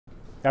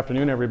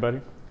Afternoon,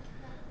 everybody.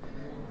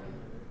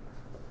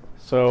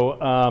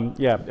 So,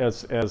 yeah,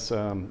 as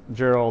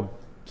Gerald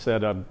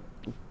said,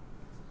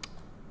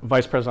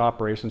 Vice President of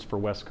Operations for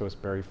West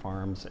Coast Berry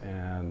Farms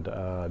and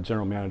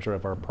General Manager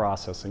of our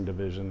processing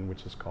division,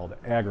 which is called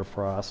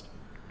AgriFrost.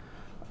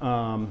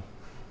 Let's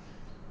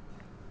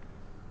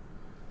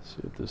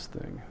see this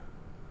thing.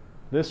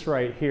 This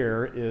right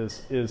here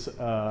is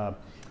a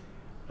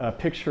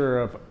picture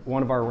of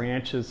one of our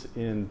ranches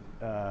in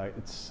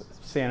it's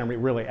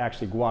really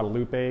actually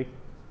Guadalupe,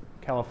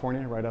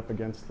 California, right up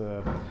against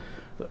the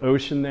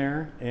ocean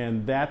there,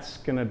 and that's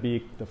going to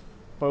be the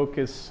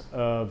focus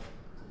of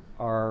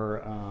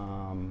our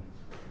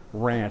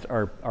ranch,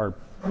 our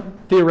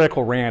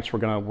theoretical ranch. We're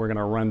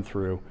gonna run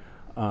through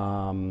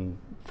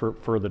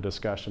for the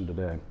discussion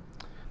today.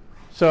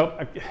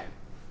 So,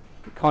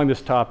 calling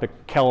this topic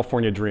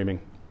 "California Dreaming."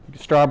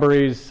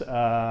 Strawberries.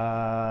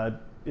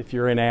 If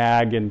you're in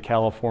ag in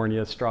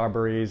California,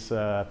 strawberries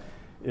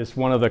is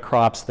one of the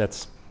crops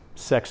that's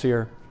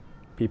sexier.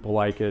 People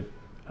like it.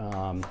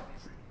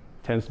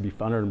 Tends to be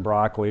funner than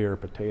broccoli or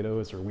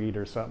potatoes or wheat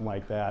or something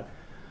like that.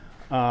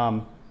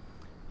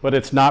 But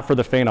it's not for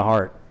the faint of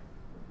heart.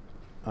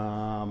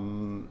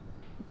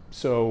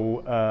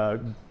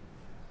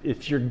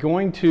 If you're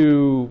going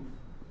to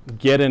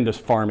get into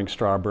farming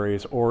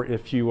strawberries, or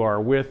if you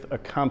are with a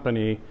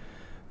company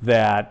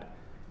that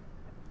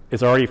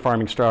is already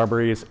farming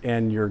strawberries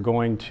and you're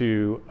going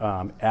to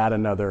add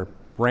another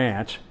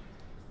ranch,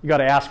 you got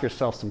to ask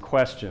yourself some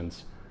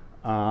questions.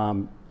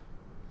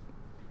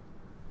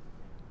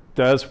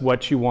 Does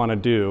what you want to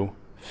do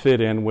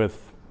fit in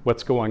with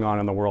what's going on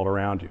in the world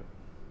around you?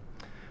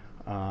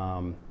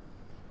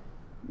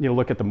 You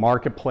look at the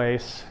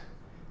marketplace.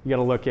 You got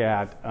to look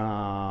at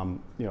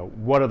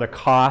what are the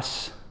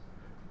costs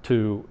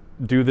to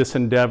do this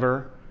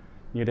endeavor.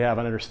 You need to have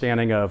an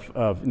understanding of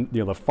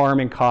the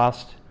farming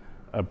cost,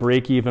 a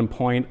break-even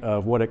point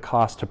of what it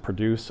costs to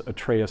produce a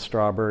tray of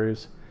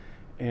strawberries,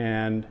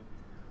 and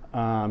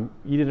you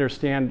need to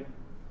understand: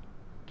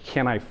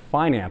 can I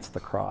finance the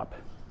crop?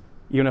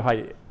 Even if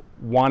I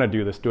want to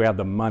do this, do I have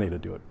the money to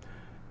do it?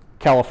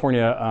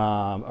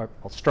 California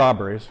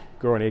strawberries,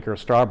 grow an acre of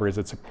strawberries,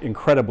 it's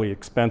incredibly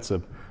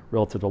expensive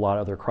relative to a lot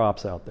of other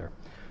crops out there.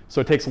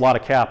 So it takes a lot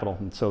of capital,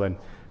 and so then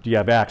do you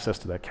have access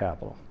to that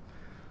capital?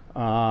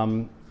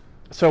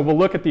 So we'll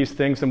look at these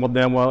things, and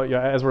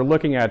as we're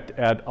looking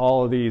at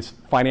all of these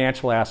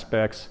financial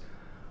aspects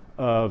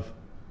of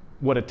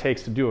what it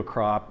takes to do a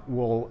crop,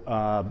 we'll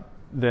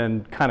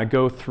then kind of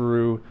go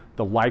through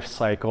the life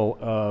cycle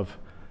of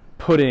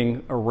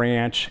putting a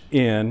ranch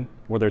in,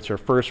 whether it's your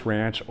first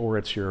ranch or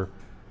it's your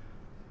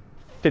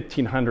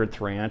 1500th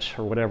ranch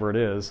or whatever it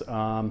is,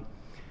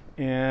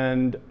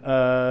 and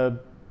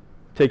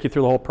take you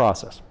through the whole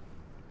process.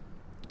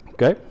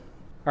 Okay?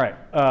 All right,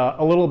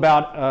 a little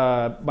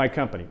about my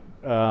company.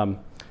 The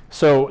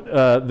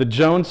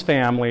Jones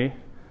family,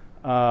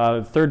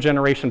 third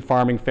generation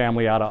farming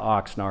family out of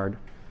Oxnard,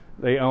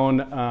 they own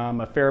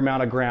a fair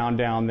amount of ground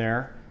down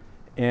there,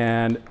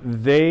 and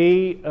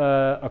they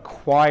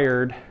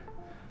acquired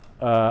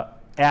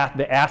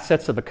the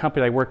assets of a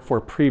company I worked for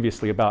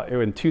previously.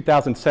 In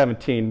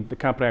 2017, the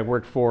company I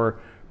worked for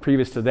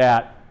previous to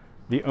that,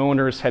 the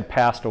owners had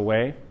passed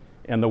away,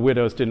 and the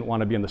widows didn't want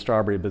to be in the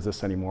strawberry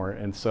business anymore,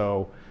 and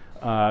so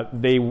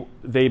they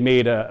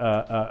made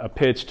a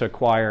pitch to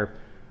acquire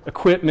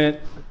equipment,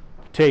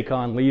 take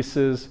on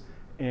leases,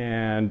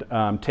 and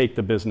take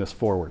the business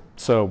forward.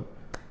 So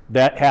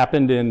that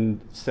happened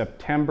in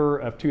September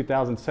of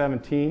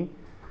 2017.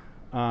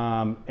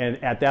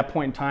 And at that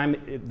point in time,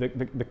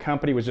 the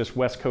company was just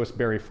West Coast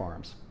Berry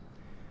Farms.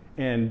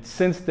 And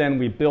since then,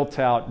 we built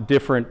out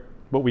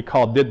what we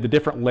call the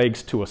different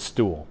legs to a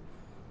stool.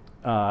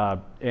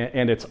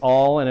 And it's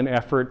all in an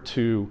effort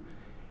to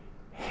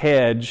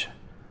hedge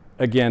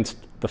against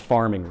the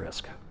farming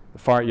risk.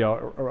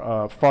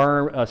 Farming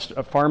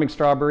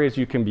strawberries,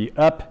 you can be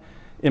up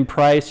in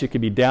price, you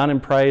can be down in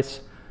price.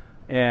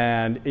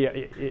 And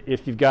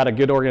if you've got a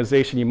good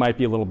organization, you might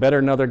be a little better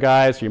than other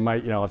guys. You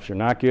might, if you're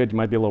not good, you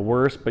might be a little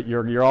worse, but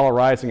you're all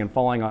rising and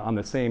falling on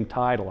the same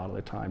tide a lot of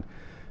the time.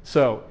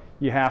 So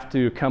you have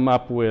to come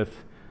up with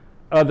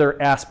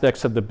other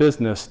aspects of the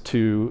business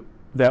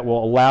that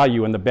will allow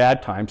you in the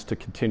bad times to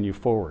continue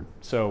forward.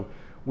 So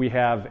we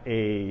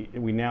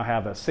now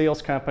have a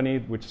sales company,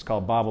 which is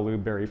called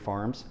Babalu Berry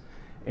Farms,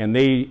 and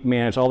they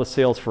manage all the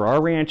sales for our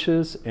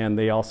ranches, and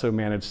they also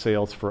manage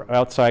sales for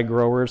outside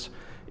growers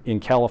in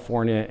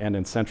California and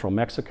in central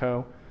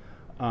Mexico.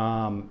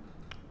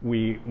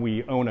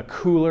 We own a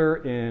cooler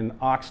in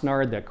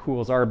Oxnard that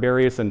cools our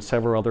berries and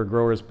several other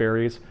growers'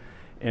 berries.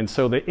 And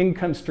so the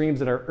income streams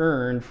that are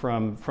earned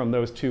from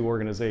those two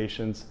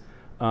organizations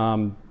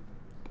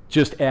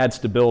just add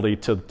stability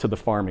to the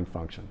farming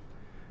function.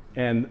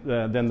 And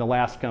then the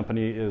last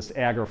company is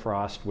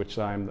AgriFrost, which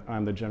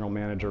I'm the general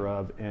manager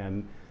of,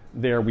 and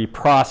there we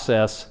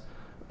process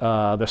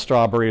the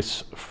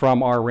strawberries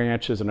from our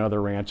ranches and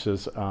other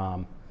ranches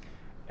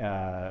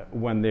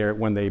when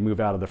they move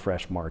out of the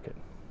fresh market.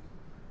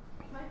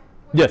 Mike,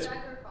 yes.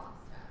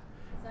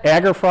 AgriFrost?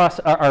 AgriFrost,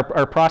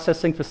 our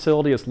processing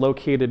facility is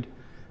located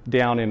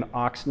down in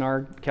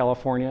Oxnard,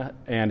 California,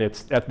 and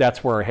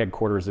that's where our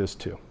headquarters is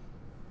too.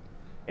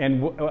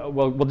 And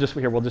we'll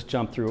just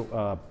jump through.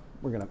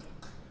 We're going to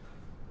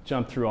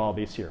jump through all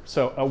these here.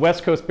 So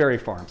West Coast Berry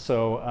Farm.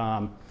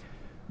 So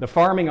the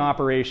farming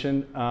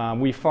operation,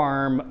 we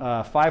farm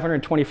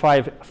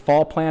 525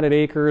 fall planted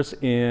acres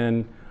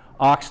in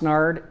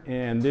Oxnard,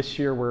 and this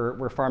year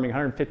we're farming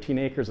 115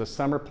 acres of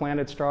summer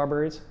planted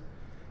strawberries.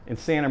 In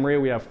Santa Maria,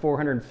 we have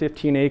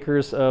 415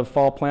 acres of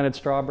fall planted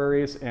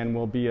strawberries, and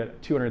we'll be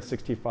at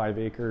 265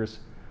 acres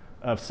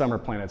of summer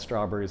planted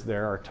strawberries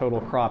there. Our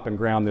total crop and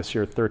ground this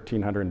year,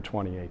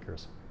 1,320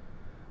 acres.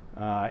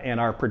 And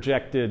our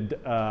projected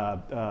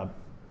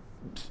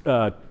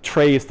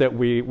trays that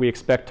we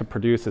expect to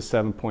produce is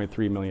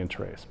 7.3 million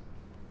trays.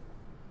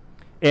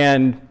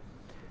 And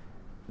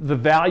the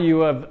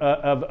value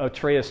of a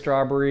tray of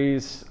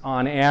strawberries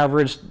on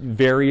average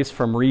varies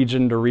from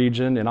region to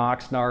region. In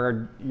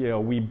Oxnard,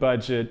 we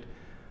budget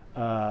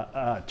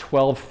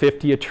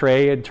 $12.50 a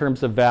tray in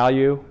terms of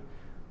value.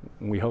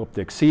 We hope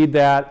to exceed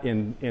that.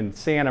 In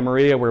Santa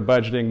Maria, we're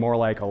budgeting more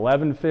like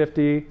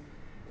 $11.50.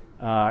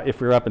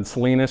 If we were up in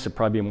Salinas, it'd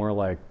probably be more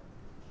like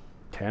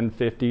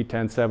 $10.50,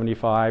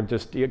 $10.75,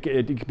 just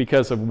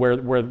because of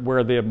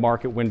where the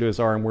market windows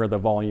are and where the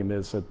volume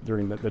is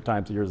during the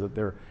times of years that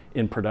they're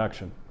in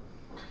production.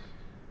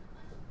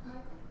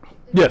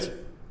 Yes?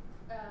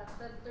 The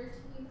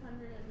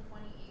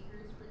 1,320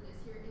 acres for this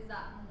year, is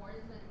that more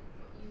than what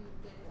you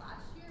did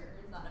last year, or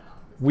is that about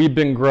the same? We've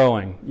been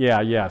growing,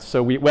 yeah.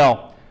 So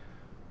well,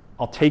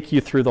 I'll take you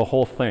through the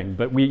whole thing,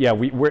 but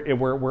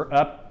we're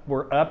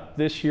up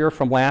this year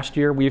from last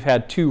year. We've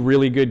had 2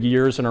 really good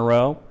years in a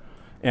row,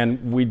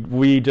 and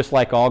we just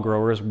like all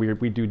growers,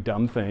 we do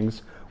dumb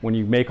things. When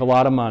you make a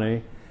lot of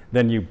money,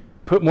 then you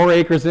put more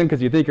acres in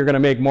because you think you're going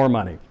to make more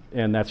money,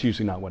 and that's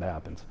usually not what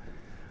happens.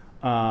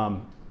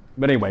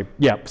 But anyway,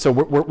 yeah, so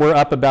we're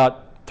up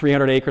about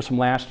 300 acres from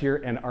last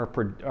year, and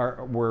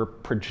we're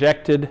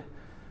projected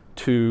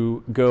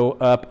to go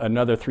up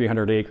another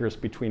 300 acres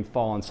between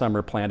fall and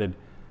summer planted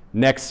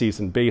next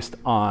season, based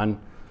on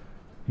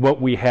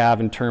what we have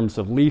in terms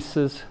of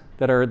leases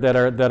that are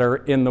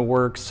in the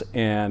works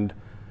and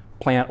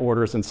plant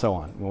orders and so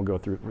on. We'll go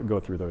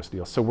through those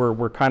deals. So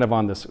we're kind of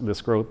on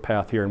this growth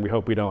path here, and we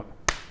hope we don't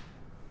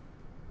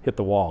hit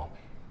the wall.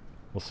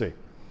 We'll see.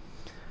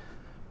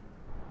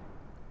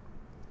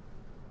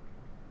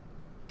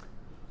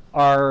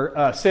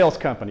 Our sales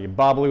company,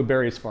 Babalu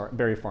Berry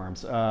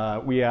Farms.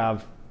 We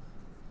have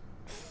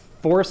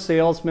 4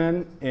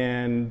 salesmen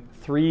and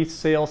 3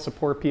 sales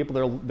support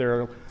people.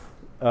 They're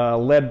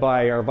led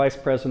by our Vice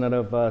President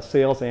of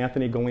Sales,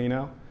 Anthony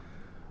Galino.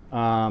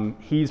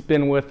 He's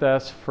been with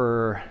us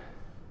for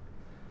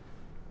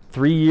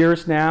 3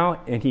 years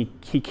now, and he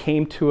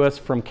came to us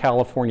from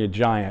California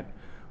Giant,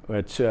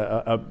 which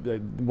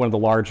one of the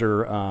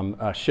larger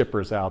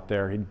shippers out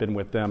there. He'd been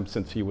with them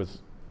since he was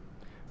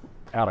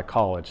out of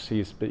college.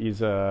 He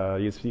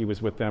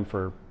was with them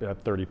for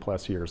 30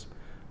 plus years,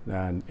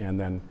 and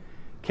then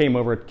came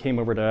over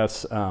to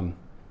us, like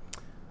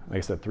I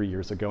said, 3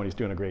 years ago, and he's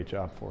doing a great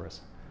job for us.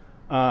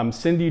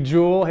 Cindy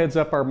Jewell heads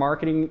up our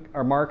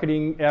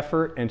marketing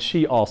effort, and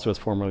she also is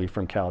formerly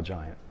from Cal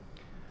Giant.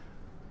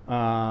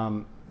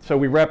 So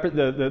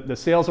the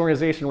sales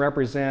organization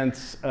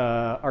represents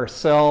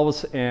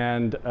ourselves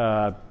and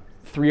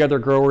 3 other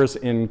growers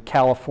in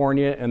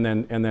California, and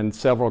then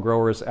several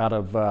growers out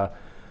of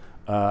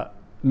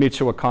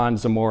Michoacan,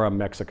 Zamora,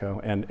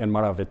 Mexico, and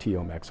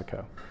Maravillo,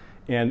 Mexico.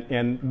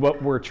 And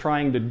what we're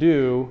trying to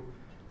do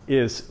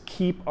is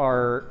keep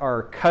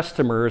our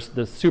customers,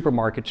 the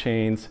supermarket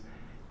chains,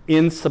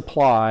 in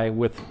supply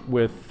with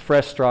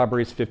fresh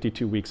strawberries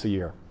 52 weeks a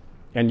year.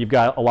 And you've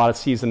got a lot of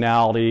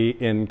seasonality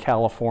in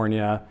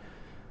California.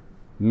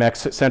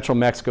 Central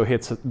Mexico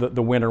hits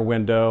the winter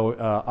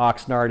window.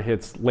 Oxnard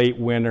hits late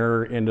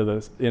winter into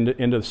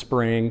the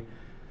spring.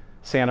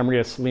 Santa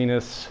Maria,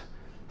 Salinas.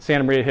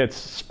 Santa Maria hits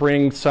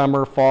spring,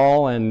 summer,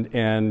 fall,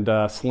 and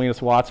Salinas,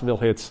 Wattsville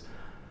hits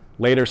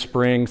later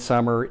spring,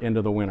 summer,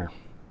 into the winter.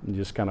 You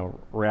just kind of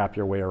wrap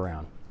your way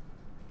around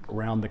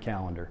the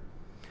calendar.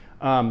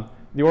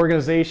 The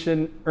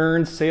organization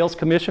earns sales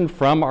commission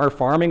from our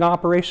farming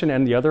operation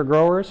and the other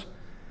growers,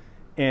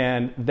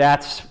 and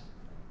that's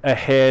a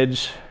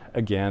hedge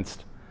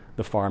against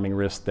the farming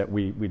risk that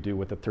we do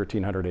with the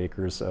 1,300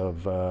 acres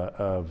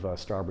of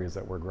strawberries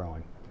that we're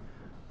growing.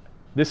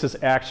 This is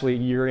actually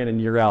year in and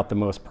year out the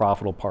most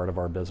profitable part of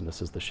our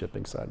business, is the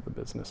shipping side of the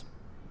business,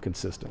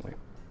 consistently.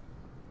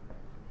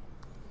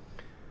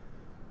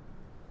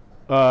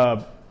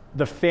 The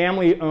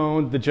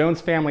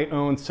Jones family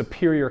owns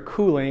Superior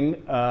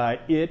Cooling.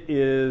 It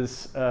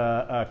is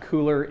a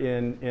cooler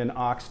in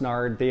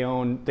Oxnard. They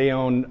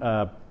own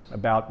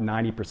about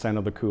 90%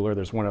 of the cooler.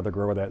 There's one other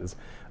grower that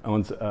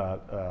owns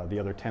the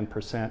other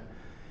 10%.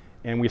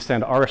 And we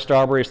send our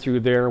strawberries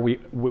through there.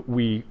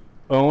 We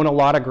own a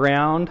lot of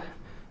ground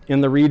in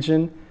the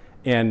region,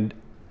 and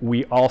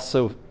we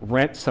also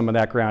rent some of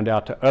that ground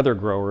out to other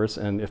growers.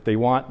 And if they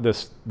want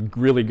this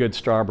really good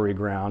strawberry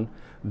ground,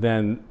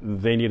 then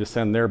they need to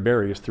send their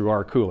berries through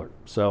our cooler.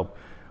 So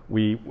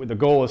the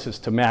goal is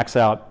to max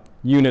out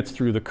units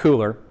through the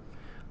cooler,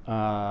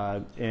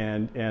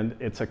 and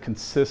it's a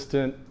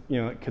consistent,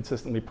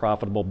 consistently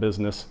profitable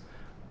business.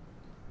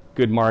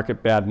 Good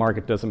market, bad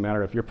market, doesn't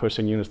matter. If you're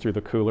pushing units through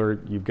the cooler,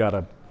 you've got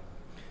a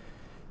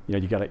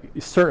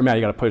certain amount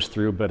you got to push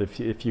through. But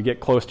if you get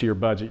close to your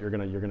budget, you're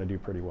gonna do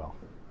pretty well.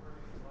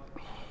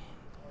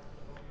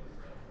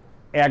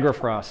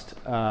 AgriFrost,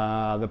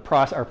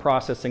 our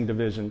processing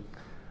division.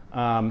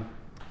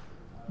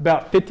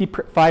 About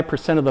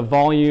 55% of the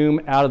volume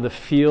out of the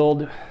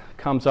field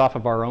comes off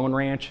of our own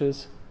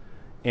ranches,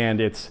 and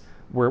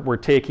we're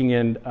taking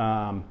in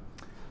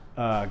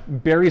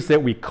berries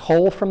that we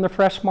cull from the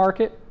fresh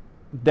market.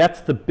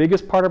 That's the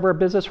biggest part of our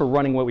business. We're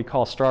running what we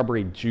call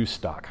strawberry juice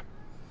stock.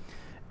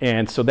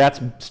 And so that's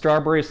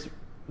strawberries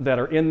that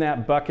are in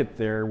that bucket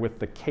there with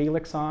the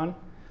calyx on.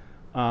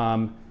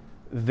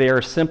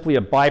 They're simply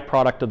a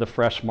byproduct of the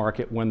fresh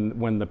market.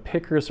 When the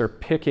pickers are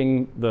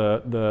picking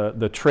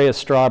the tray of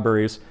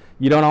strawberries,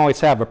 you don't always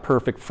have a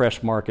perfect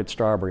fresh market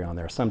strawberry on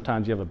there.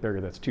 Sometimes you have a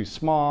berry that's too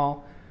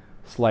small,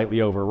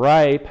 slightly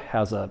overripe,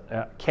 has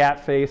a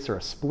cat face or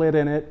a split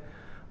in it.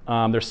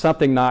 There's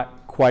something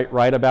not quite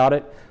right about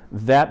it.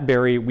 That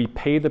berry, we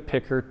pay the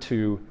picker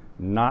to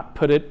not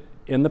put it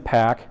in the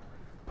pack,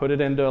 put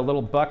it into a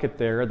little bucket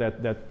there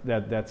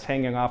that's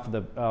hanging off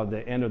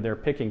the end of their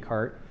picking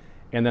cart,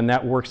 and then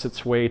that works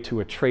its way to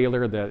a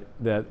trailer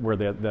where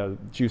the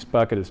juice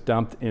bucket is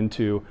dumped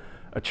into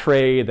a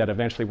tray that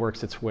eventually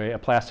works its way, a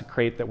plastic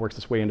crate that works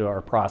its way into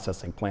our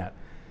processing plant.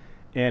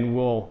 And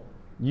we'll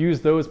use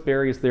those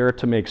berries there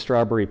to make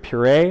strawberry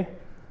puree,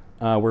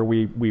 where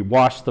we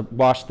wash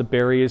the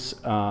berries,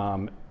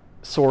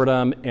 sort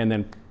them, and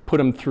then put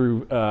them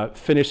through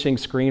finishing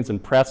screens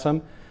and press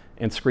them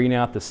and screen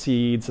out the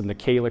seeds and the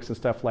calyx and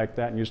stuff like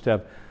that. And you just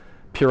have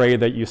puree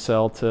that you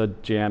sell to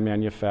jam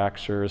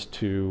manufacturers,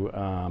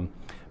 to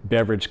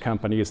beverage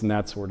companies, and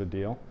that sort of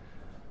deal.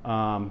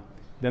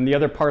 Then the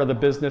other part of the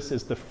business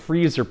is the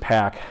freezer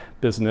pack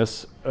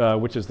business,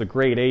 which is the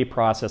grade A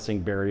processing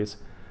berries.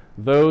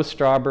 Those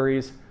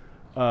strawberries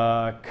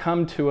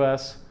come to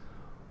us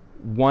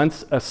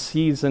once a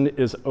season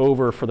is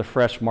over for the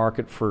fresh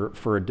market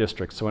for a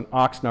district. So in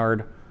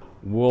Oxnard,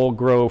 we'll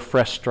grow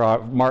fresh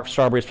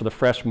strawberries for the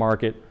fresh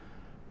market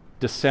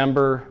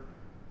December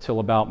till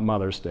about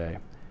Mother's Day.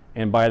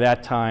 And by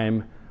that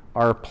time,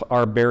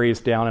 our berries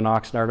down in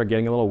Oxnard are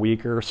getting a little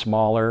weaker,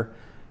 smaller,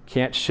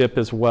 can't ship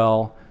as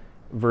well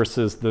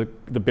versus the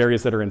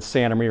berries that are in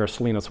Santa Maria or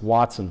Salinas,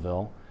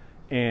 Watsonville.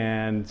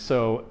 And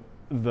so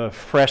the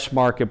fresh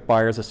market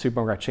buyers, the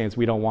supermarket chains,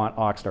 we don't want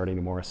Oxnard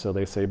anymore. So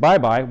they say,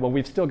 bye-bye. Well,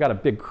 we've still got a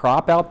big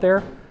crop out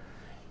there,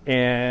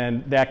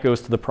 and that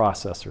goes to the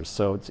processors.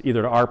 So it's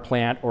either to our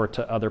plant or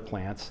to other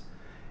plants.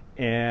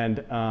 And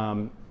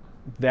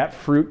that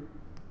fruit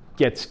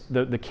gets,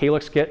 the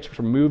calyx gets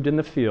removed in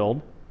the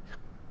field.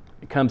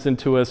 It comes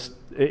into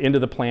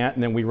the plant,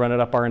 and then we run it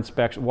up our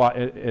inspection,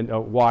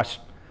 wash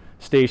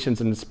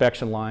stations and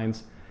inspection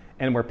lines,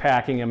 and we're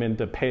packing them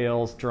into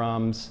pails,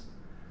 drums,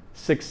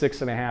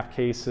 6.5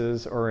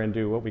 cases, or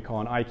into what we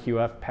call an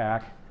IQF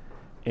pack,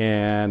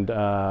 and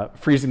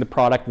freezing the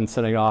product and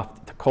sending it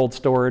off to cold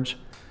storage.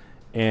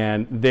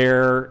 And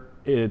there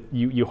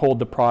you hold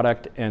the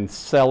product and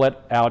sell it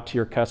out to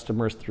your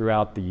customers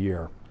throughout the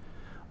year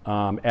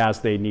as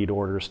they need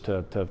orders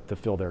to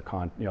fill their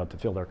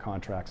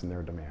contracts and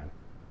their demand.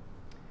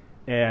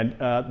 And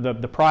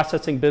the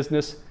processing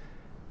business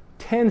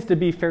tends to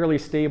be fairly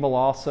stable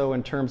also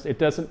in terms, it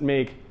doesn't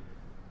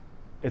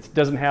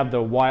have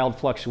the wild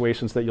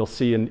fluctuations that you'll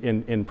see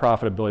in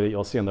profitability that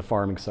you'll see on the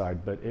farming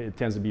side, but it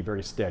tends to be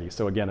very steady.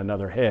 So again,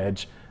 another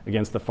hedge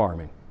against the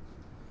farming.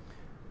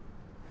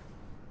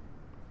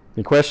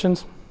 Any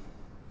questions?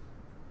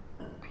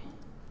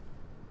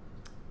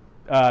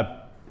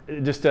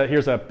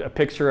 Here's a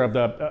picture of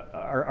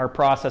our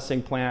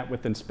processing plant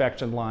with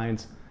inspection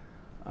lines,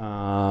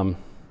 running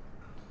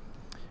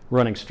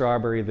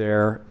strawberry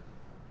there.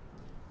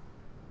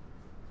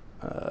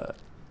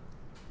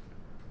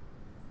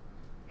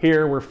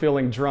 Here we're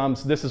filling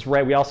drums. This is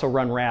right. We also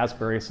run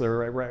raspberry. So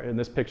right in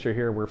this picture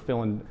here, we're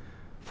filling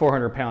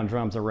 400-pound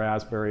drums of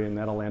raspberry, and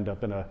that'll end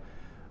up in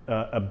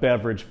a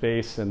beverage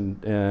base and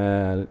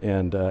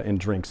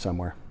drink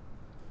somewhere.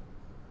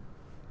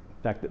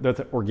 In fact,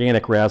 that's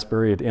organic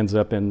raspberry. It ends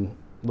up in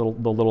the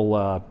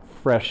little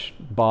fresh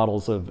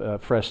bottles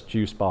of fresh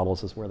juice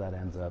bottles is where that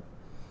ends up.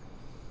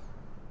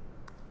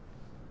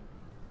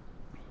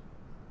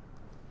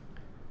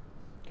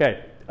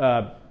 Okay,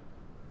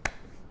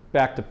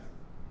 back to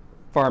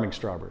farming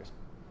strawberries.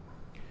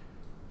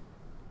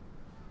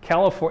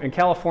 In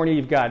California,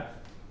 you've got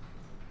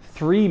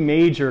 3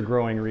 major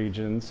growing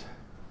regions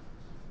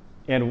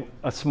and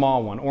a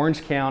small one.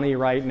 Orange County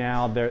right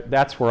now,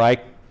 that's where I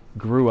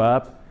grew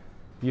up.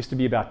 It used to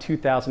be about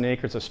 2,000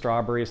 acres of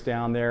strawberries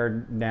down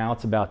there. Now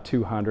it's about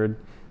 200.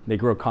 They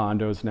grow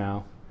condos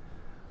now.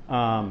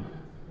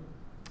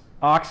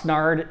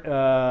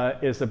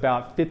 Oxnard is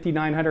about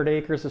 5,900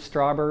 acres of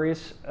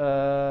strawberries,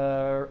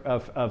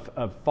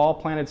 of fall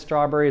planted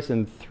strawberries,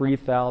 and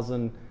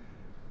 3,000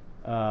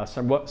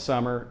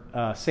 summer.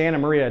 Santa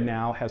Maria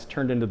now has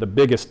turned into the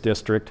biggest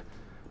district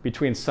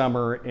between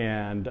summer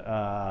and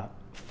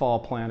fall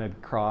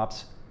planted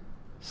crops.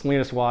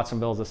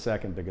 Salinas-Watsonville is the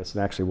second biggest,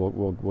 and actually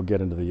we'll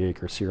get into the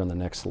acres here on the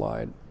next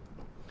slide.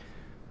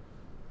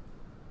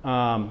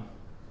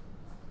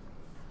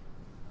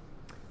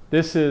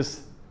 This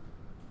is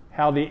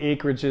how the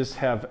acreages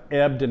have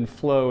ebbed and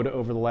flowed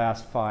over the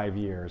last 5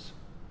 years.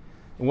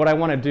 And what I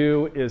want to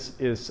do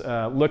is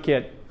look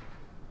at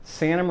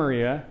Santa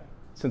Maria,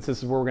 since this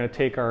is where we're going to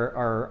take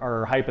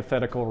our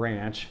hypothetical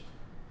ranch,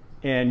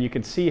 and you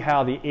can see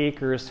how the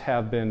acres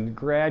have been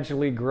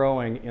gradually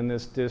growing in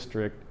this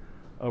district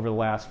over the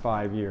last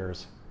 5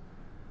 years.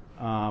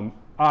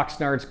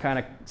 Oxnard's kind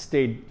of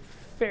stayed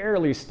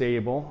fairly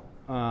stable.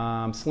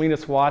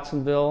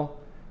 Salinas-Watsonville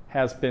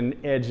has been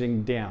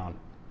edging down.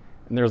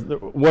 And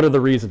what are the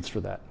reasons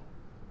for that?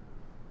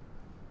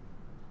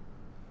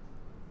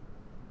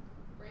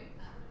 Rain?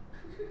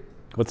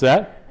 What's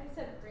that? I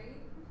said rain.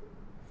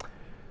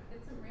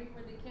 It's some rain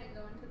where they can't go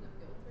into the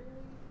filter.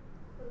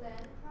 The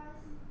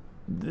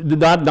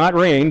land price? Not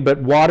rain, but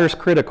water's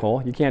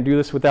critical. You can't do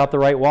this without the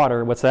right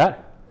water. What's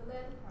that? The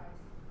land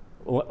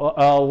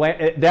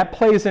price. That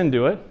plays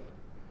into it.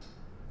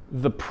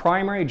 The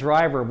primary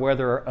driver of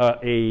whether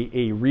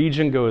a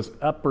region goes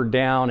up or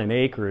down in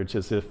acreage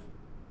is if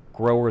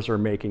growers are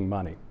making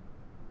money.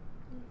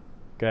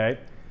 Okay?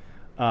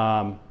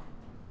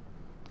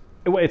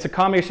 It's a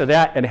combination of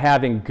that and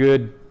having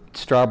good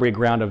strawberry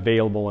ground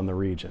available in the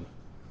region.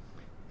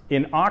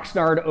 In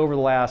Oxnard over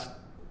the last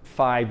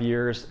 5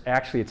 years,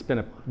 actually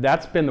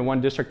that's been the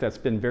one district that's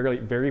been very,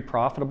 very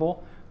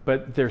profitable,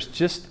 but there's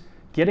just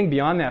getting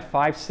beyond that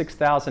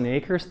 5,000–6,000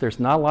 acres, there's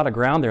not a lot of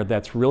ground there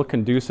that's real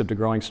conducive to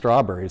growing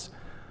strawberries.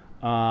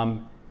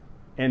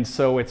 And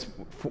so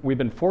we've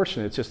been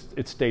fortunate.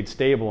 It's stayed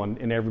stable,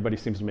 and everybody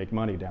seems to make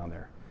money down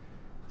there.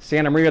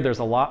 Santa Maria, there's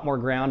a lot more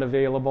ground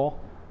available,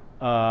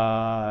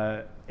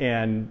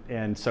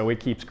 and so it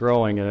keeps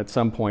growing, and at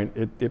some point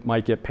it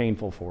might get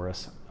painful for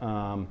us.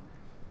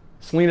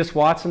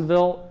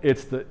 Salinas-Watsonville,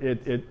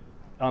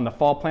 on the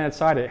fall plant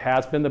side, it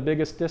has been the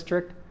biggest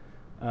district.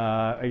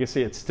 I can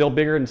see it's still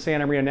bigger than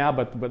Santa Maria now,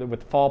 but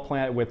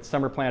with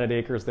summer planted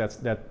acres,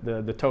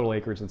 the total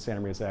acres in Santa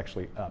Maria is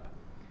actually up.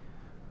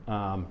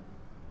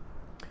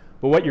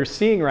 But what you're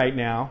seeing right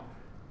now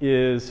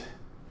is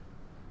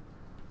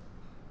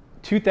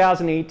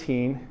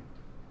 2018,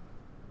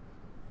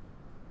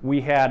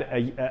 we had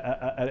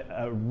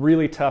a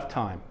really tough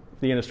time.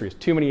 The industry is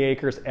too many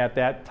acres at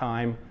that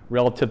time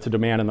relative to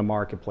demand in the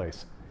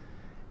marketplace.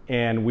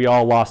 And we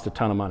all lost a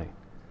ton of money.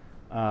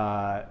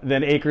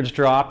 Then acreage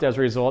dropped as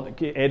a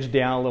result, edged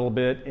down a little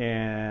bit,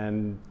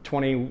 and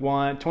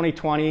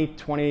 2020,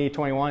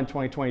 2021,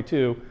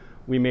 2022,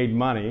 we made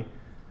money.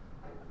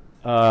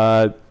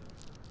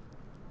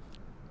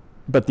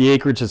 But the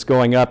acreage is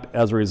going up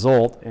as a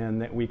result,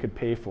 and that we could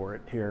pay for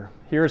it here.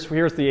 Here's the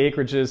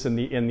acreages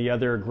in the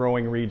other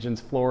growing regions.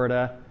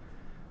 Florida,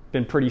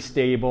 been pretty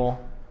stable.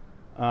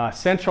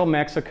 Central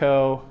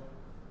Mexico,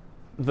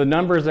 the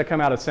numbers that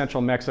come out of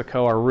Central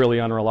Mexico are really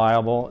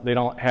unreliable. They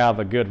don't have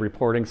a good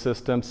reporting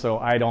system, so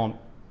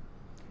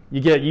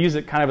use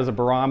it kind of as a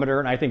barometer,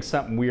 and I think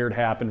something weird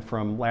happened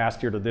from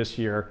last year to this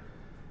year.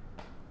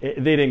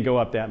 They didn't go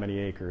up that many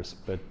acres,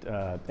 but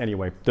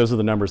anyway, those are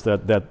the numbers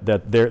that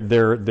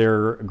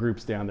their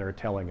groups down there are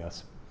telling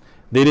us.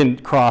 They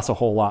didn't cross a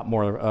whole lot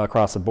more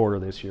across the border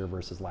this year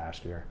versus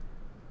last year.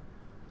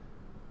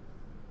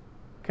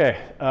 Okay,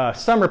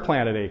 summer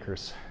planted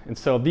acres, and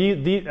so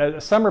the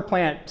summer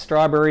plant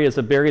strawberry is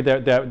a berry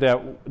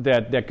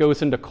that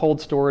goes into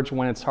cold storage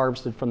when it's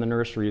harvested from the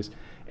nurseries,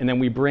 and then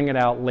we bring it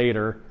out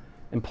later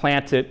and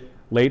plant it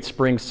late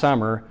spring,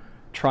 summer,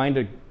 trying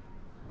to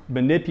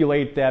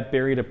manipulate that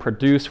berry to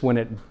produce when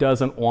it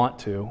doesn't want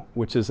to,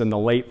 which is in the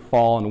late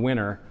fall and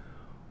winter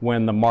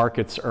when the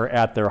markets are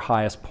at their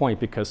highest point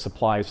because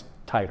supply is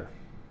tighter.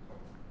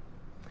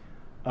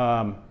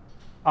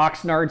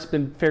 Oxnard's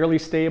been fairly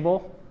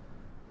stable.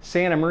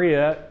 Santa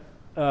Maria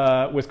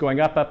was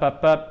going up, up,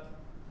 up, up,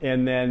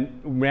 and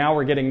then now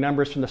we're getting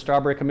numbers from the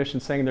Strawberry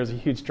Commission saying there's a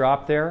huge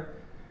drop there.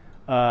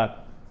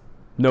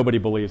 Nobody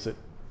believes it.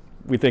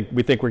 We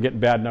think we're getting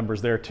bad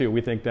numbers there too.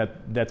 We think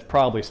that's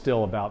probably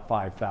still about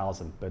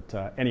 5,000.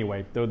 But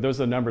anyway,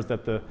 those are the numbers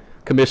that the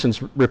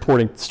commission's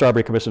reporting,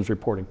 Strawberry Commission's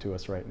reporting to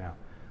us right now.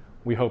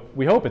 We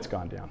hope it's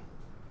gone down.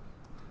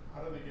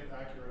 How do they get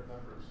accurate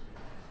numbers?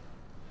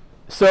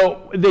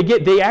 So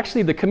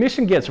the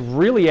commission gets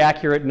really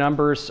accurate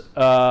numbers.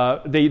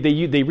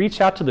 They reach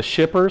out to the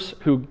shippers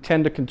who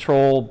tend to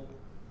control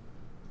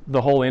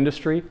the whole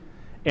industry,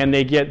 and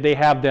they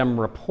have them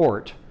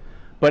report.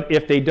 But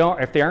if they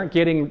aren't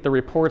getting the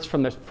reports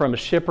from a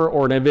shipper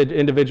or an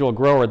individual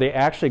grower, they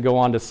actually go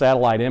on to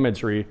satellite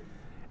imagery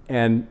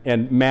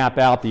and map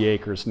out the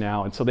acres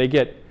now, and so they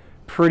get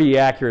pretty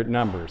accurate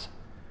numbers.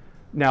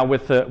 Now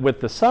with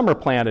the summer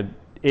planted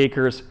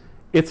acres,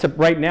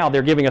 right now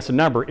they're giving us a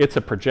number. It's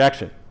a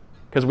projection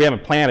because we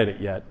haven't planted it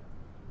yet.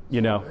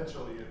 You know,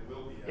 Eventually it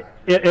will be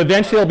accurate.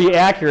 Eventually it'll be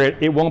accurate.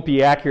 It won't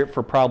be accurate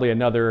for probably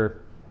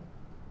another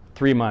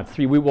 3 months.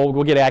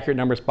 We'll get accurate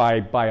numbers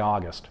by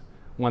August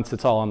once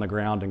it's all on the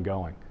ground and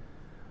going.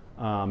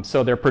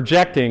 So they're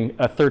projecting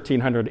a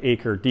 1,300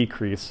 acre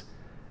decrease,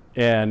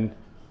 and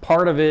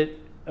part of it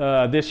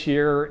this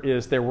year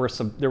is there was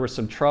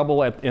some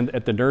trouble at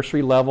the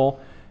nursery level,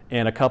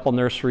 and a couple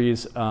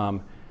nurseries.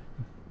 One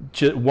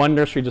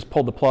nursery just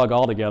pulled the plug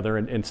altogether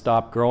and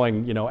stopped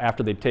growing, you know,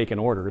 after they'd taken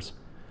orders,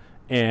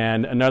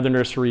 and another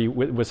nursery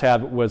was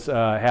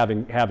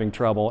having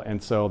trouble,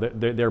 and so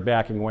they're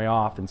backing way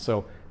off. And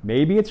so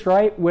maybe it's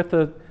right with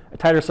a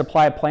tighter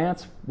supply of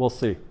plants. We'll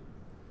see.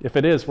 If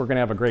it is, we're going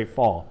to have a great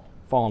fall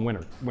and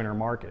winter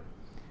market.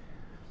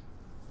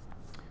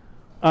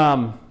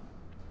 All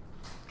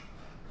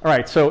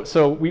right,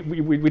 so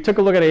we took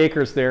a look at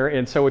acres there,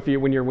 and so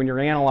when you're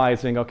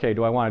analyzing, okay,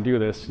 do I want to do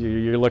this?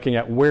 You're looking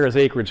at where is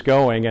acreage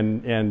going,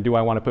 and do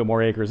I want to put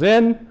more acres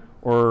in,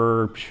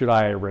 or should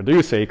I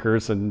reduce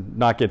acres and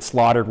not get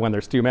slaughtered when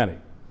there's too many?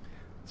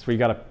 So you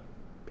got to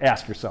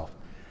ask yourself.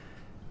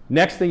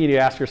 Next thing you need to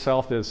ask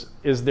yourself is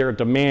there a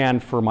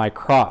demand for my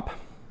crop?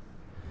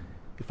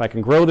 If I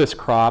can grow this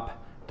crop,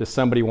 does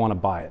somebody want to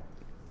buy it?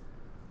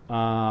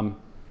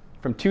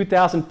 From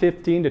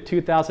 2015 to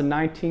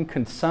 2019,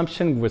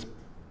 consumption was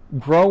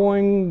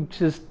growing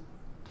just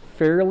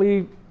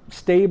fairly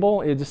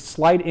stable. It's a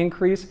slight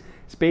increase.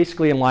 It's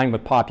basically in line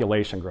with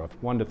population growth,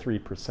 1 to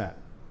 3%.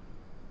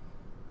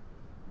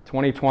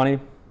 2020,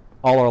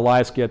 all our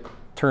lives get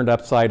turned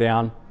upside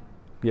down,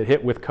 get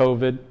hit with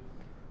COVID,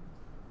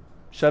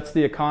 shuts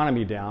the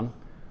economy down.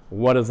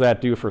 What does that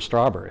do for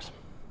strawberries?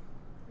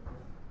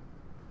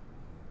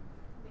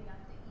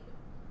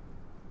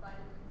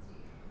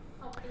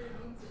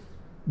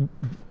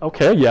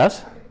 Okay,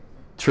 yes,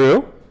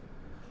 true.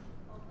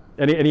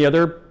 Any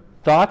other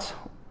thoughts?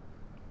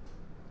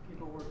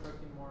 People were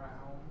cooking more at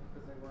home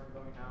because they weren't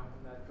going out,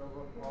 and that drove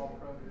up raw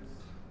produce.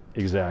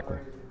 Exactly.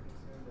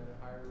 Consumed at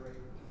a higher rate.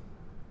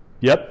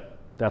 Yep,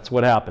 that's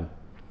what happened.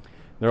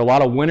 There are a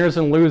lot of winners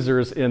and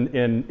losers in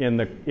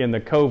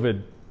the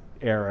COVID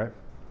era,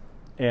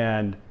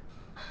 and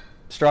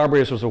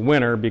strawberries was a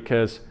winner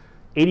because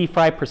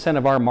 85%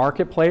 of our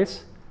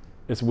marketplace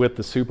is with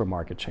the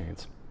supermarket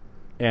chains.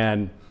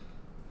 And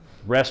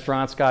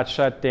restaurants got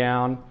shut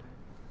down,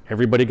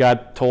 everybody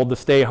got told to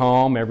stay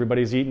home,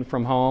 everybody's eating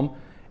from home.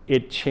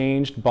 It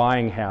changed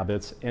buying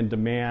habits, and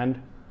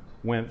demand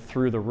went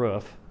through the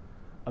roof.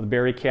 The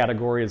berry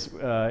category is in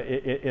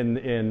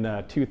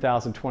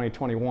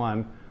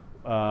 2020-21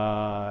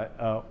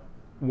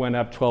 went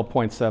up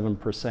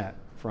 12.7%,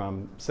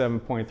 from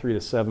 7.3 to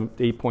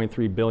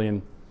 8.3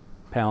 billion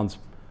pounds,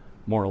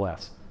 more or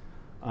less.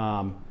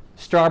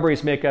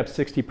 Strawberries make up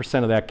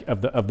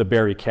 60% of the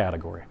berry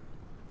category.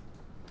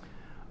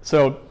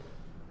 So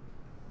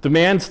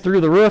demand's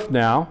through the roof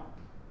now.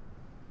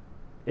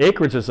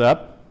 Acreage is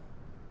up.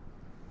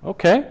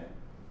 Okay.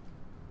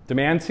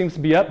 Demand seems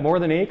to be up more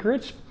than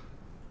acreage.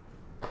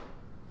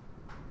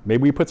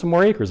 Maybe we put some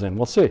more acres in.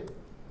 We'll see. If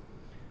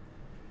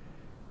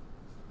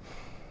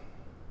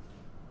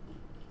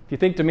you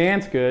think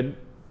demand's good,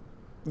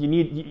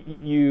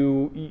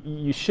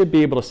 you should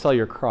be able to sell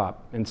your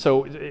crop. And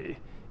so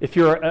if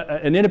you're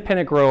an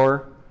independent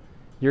grower,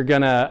 you're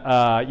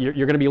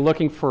gonna be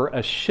looking for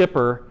a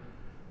shipper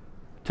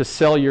to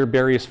sell your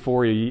berries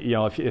for you. You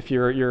know, if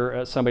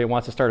you're somebody who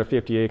wants to start a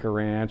 50-acre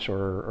ranch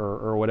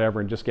or whatever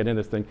and just get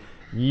into this thing,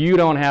 you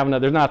don't have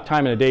enough. There's not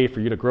time in a day for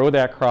you to grow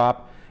that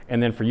crop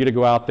and then for you to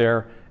go out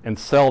there and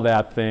sell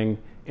that thing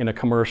in a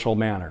commercial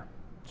manner.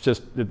 It's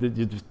just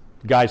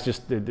guys,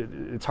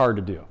 it's hard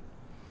to do.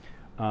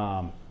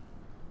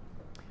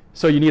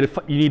 So you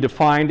need to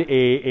find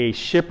a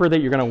shipper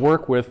that you're going to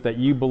work with that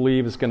you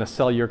believe is going to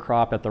sell your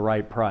crop at the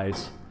right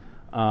price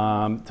to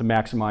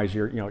maximize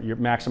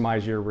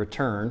maximize your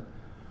return.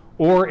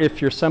 Or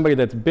if you're somebody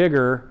that's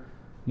bigger,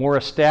 more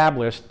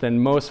established, then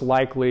most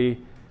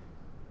likely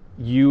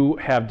you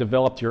have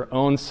developed your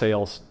own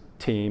sales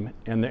team,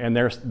 and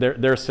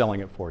they're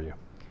selling it for you.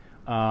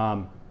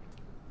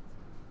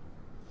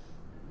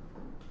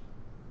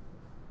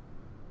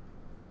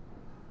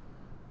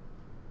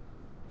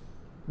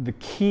 The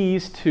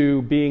keys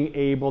to being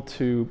able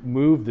to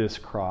move this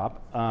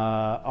crop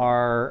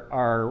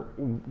are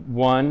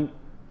one,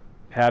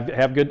 have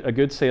a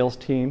good sales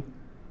team.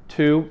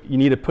 Two, you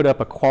need to put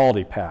up a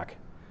quality pack.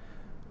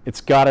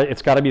 It's got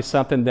to be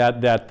something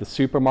that the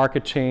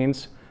supermarket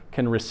chains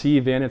can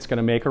receive in. It's going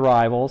to make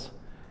arrivals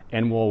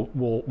and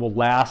will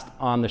last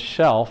on the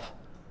shelf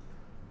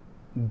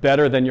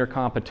better than your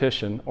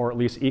competition, or at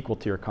least equal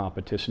to your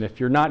competition. If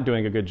you're not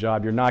doing a good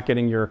job, you're not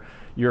getting your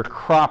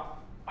crop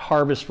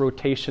harvest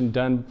rotation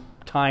done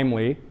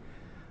timely,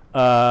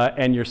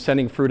 and you're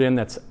sending fruit in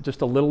that's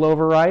just a little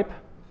overripe,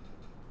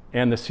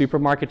 and the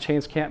supermarket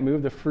chains can't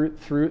move the fruit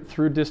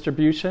through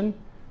distribution,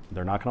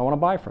 they're not going to want to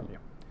buy from you.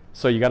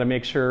 So you got to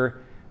make sure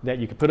that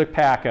you can put a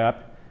pack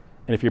up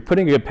And if you're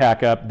putting a good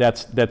pack up,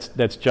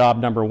 that's job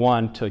number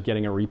one to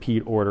getting a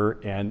repeat order.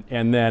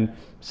 And then,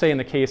 say in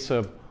the case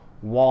of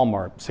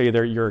Walmart, say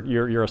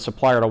you're a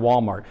supplier to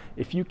Walmart,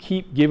 if you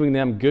keep giving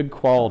them good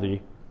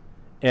quality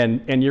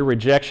and your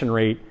rejection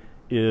rate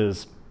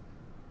is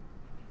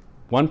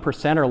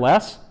 1% or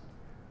less,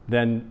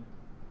 then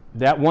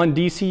that one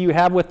DC you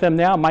have with them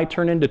now might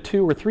turn into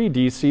 2 or 3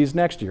 DCs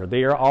next year.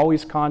 They are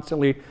always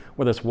constantly,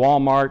 whether it's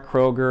Walmart,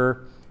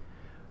 Kroger,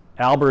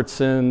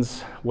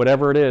 Albertsons,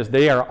 whatever it is,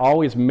 they are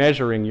always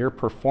measuring your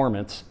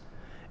performance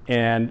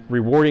and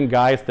rewarding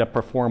guys that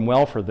perform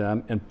well for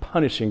them and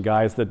punishing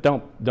guys that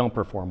don't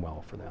perform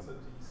well for them.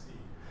 What's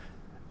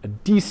A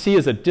DC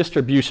is a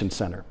distribution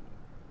center.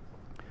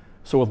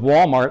 So with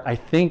Walmart, I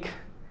think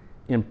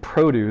in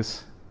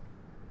produce,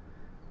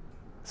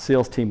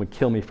 sales team would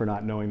kill me for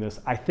not knowing this.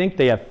 I think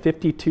they have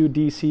 52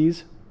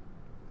 DCs.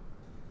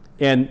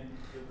 And in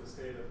the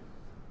state of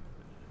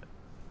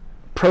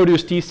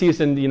produce DCs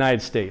in the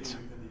United States.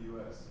 in the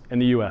U.S.? In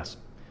the U.S.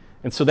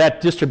 And so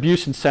that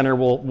distribution center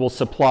will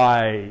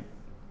supply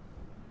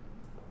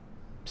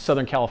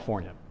Southern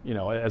California. You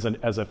know,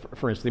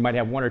 for instance, they might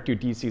have 1 or 2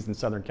 DCs in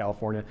Southern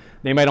California.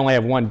 They might only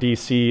have 1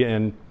 DC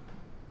in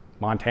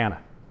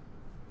Montana.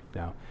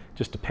 You know,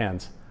 just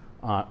depends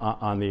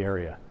on the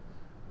area.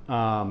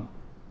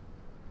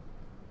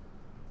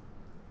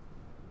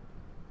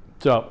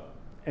 So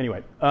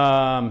anyway,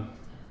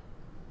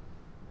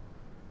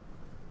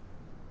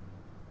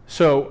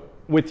 so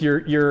with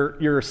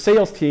your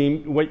sales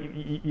team,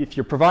 if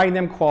you're providing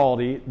them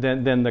quality,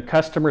 then the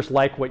customers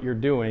like what you're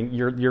doing.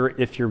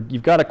 If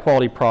you've got a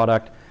quality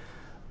product,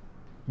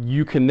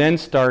 you can then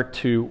start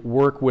to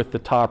work with the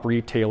top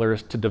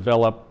retailers to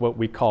develop what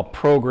we call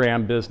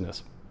program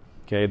business.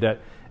 Okay,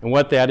 and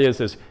what that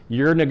is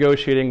you're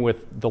negotiating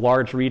with the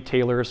large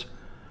retailers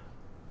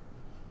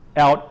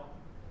out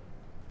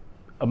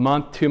a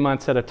month, 2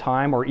 months at a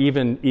time, or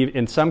even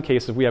in some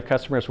cases we have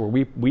customers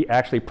where we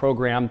actually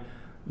program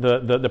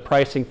the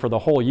pricing for the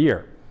whole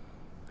year.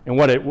 And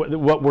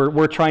what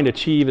we're trying to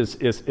achieve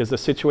is a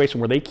situation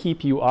where they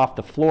keep you off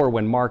the floor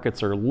when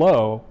markets are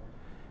low,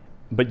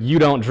 but you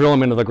don't drill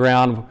them into the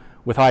ground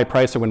with high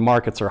pricing when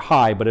markets are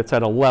high, but it's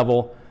at a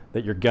level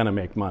that you're gonna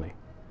make money.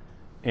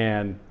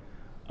 And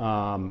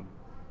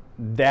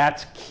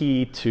that's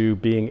key to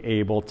being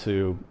able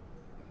to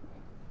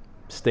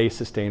stay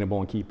sustainable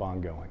and keep on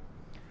going.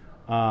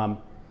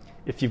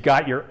 If you've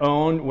got your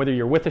own, whether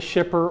you're with a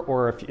shipper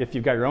or if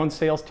you've got your own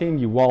sales team,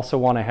 you also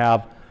want to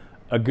have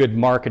a good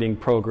marketing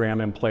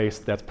program in place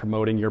that's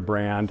promoting your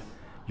brand,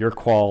 your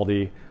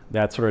quality,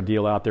 that sort of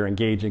deal out there,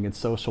 engaging in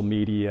social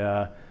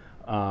media,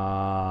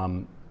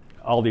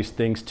 all these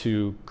things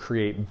to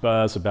create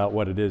buzz about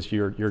what it is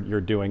you're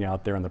doing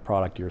out there and the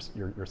product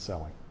you're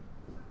selling.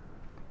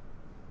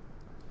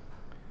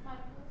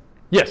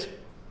 Yes?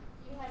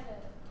 You had a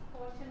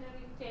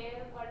cautionary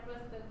tale. What was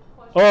the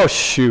cautionary Oh,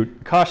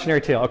 shoot.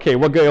 Cautionary tale. Okay,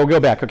 we'll go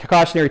back. Okay,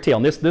 cautionary tale.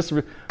 And this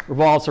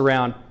revolves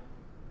around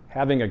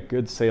having a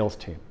good sales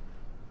team.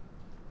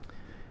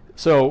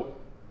 So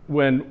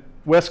when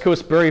West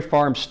Coast Berry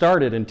Farm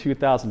started in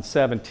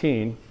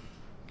 2017,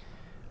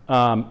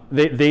 in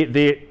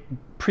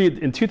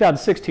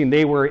 2016,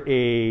 they were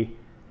a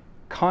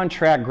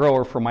contract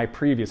grower for my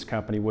previous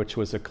company, which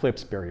was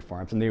Eclipse Berry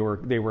Farms. And they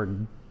were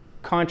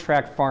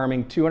contract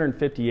farming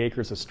 250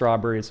 acres of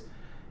strawberries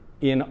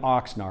in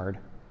Oxnard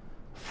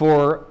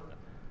for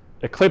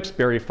Eclipse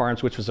Berry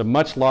Farms, which was a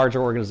much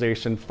larger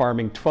organization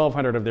farming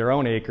 1,200 of their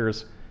own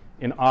acres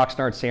in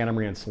Oxnard, Santa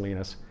Maria, and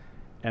Salinas.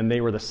 And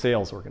they were the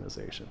sales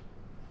organization.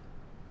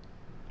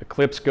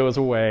 Eclipse goes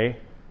away,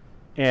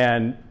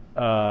 and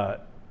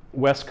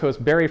West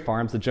Coast Berry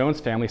Farms, the Jones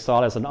family,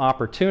 saw it as an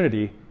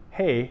opportunity.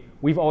 Hey,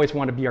 we've always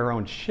wanted to be our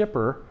own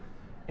shipper,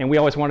 and we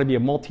always wanted to be a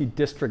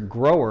multi-district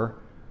grower.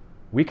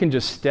 We can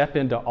just step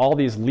into all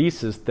these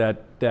leases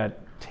that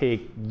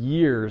take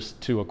years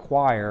to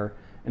acquire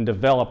and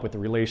develop with the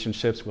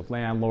relationships with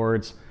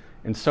landlords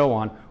and so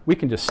on. We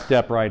can just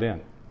step right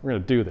in. We're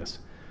going to do this.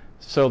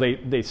 So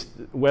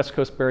West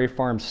Coast Berry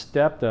Farms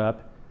stepped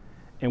up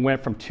and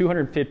went from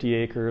 250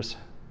 acres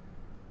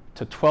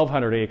to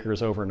 1,200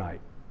 acres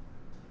overnight.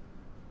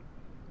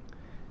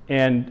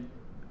 And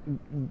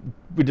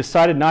we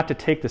decided not to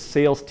take the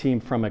sales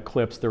team from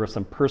Eclipse. There were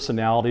some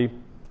personality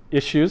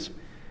issues.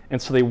 And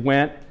so they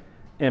went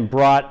and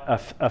brought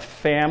a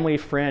family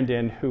friend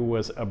in who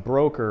was a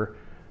broker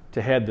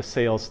to head the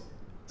sales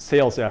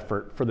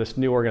effort for this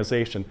new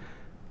organization.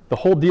 The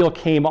whole deal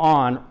came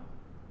on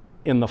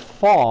in the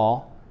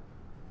fall,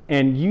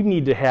 and you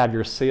need to have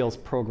your sales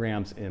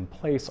programs in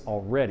place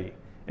already.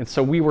 And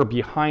so we were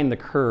behind the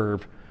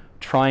curve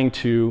trying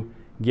to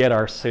get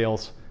our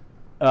sales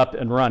up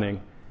and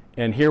running.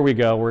 And here we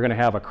go. We're going to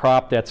have a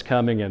crop that's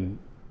coming in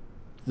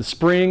the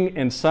spring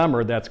and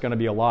summer that's going to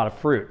be a lot of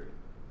fruit.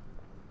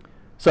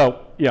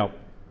 So, you know,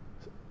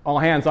 all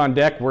hands on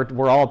deck.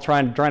 We're all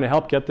trying to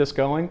help get this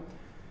going.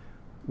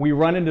 We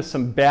run into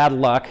some bad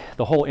luck.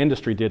 The whole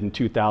industry did in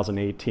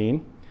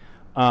 2018.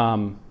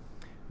 The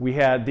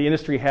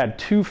industry had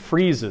 2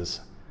 freezes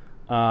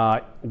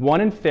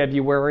one in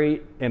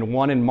February and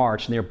one in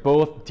March, and they're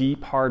both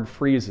deep, hard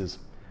freezes.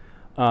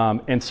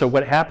 And so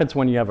what happens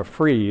when you have a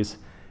freeze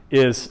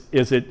is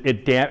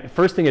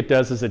first thing it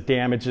does is it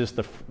damages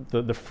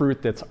the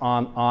fruit that's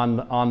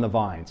on the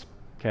vines,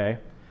 okay?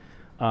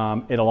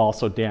 It'll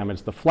also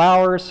damage the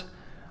flowers.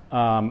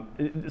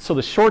 So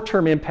the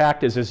short-term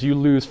impact is you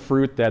lose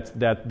fruit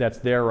that's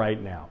there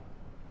right now.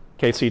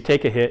 Okay, so you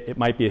take a hit, it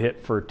might be a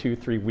hit for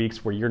 2-3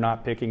 weeks where you're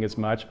not picking as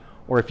much,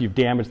 or if you've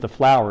damaged the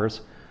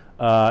flowers,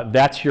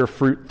 that's your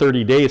fruit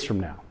 30 days from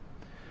now.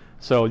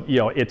 So, you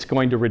know, it's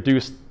going to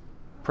reduce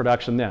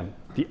production then.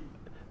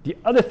 The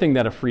other thing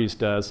that a freeze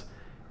does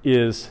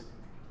is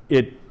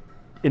it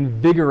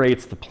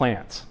invigorates the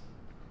plants.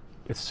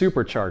 It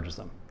supercharges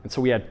them. And so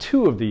we had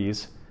 2 of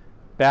these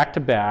back to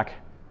back,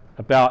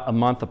 about a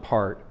month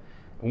apart.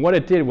 And what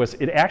it did was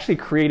it actually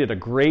created a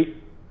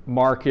great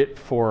market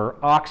for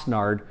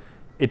Oxnard.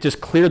 It just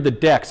cleared the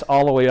decks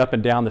all the way up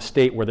and down the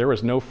state where there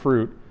was no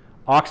fruit.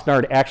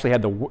 Oxnard actually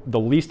had the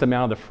least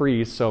amount of the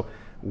freeze, so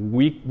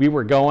we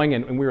were going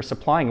and we were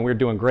supplying and we were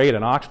doing great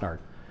in Oxnard.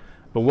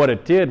 But what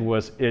it did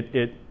was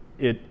it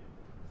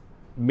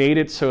made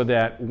it so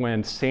that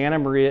when Santa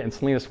Maria and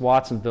Salinas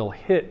Watsonville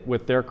hit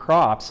with their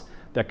crops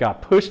that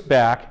got pushed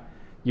back,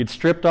 you'd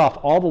stripped off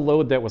all the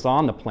load that was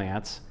on the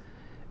plants,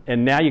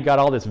 and now you got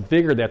all this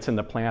vigor that's in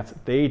the plants.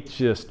 They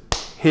just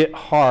hit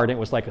hard. It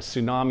was like a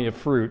tsunami of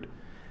fruit.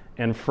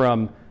 And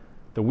from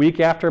the week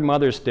after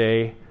Mother's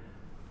Day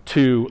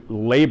to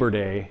Labor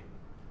Day,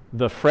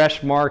 the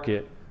fresh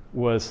market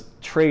was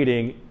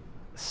trading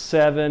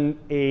 $7,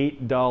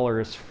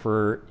 $8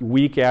 for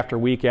week after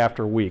week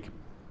after week.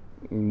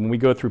 When we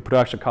go through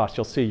production costs,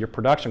 you'll see your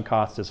production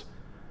cost is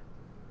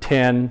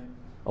 $10,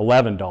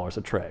 $11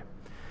 a tray.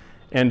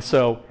 And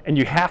so, and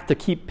you have to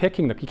keep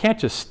picking them. You can't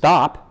just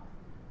stop.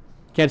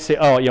 You can't say,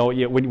 oh, you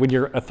know, when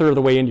you're a third of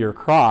the way into your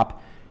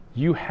crop,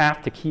 you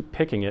have to keep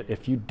picking it.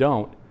 If you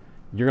don't,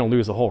 you're going to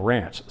lose the whole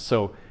ranch.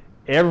 So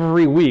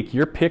every week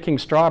you're picking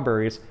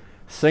strawberries,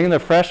 sitting in the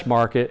fresh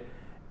market,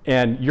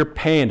 and you're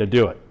paying to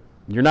do it.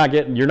 You're not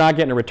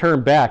getting a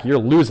return back. You're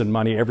losing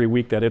money every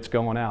week that it's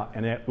going out.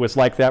 And it was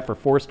like that for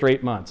 4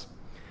 straight months.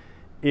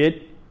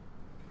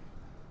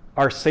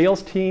 Our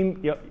sales team,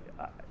 you know,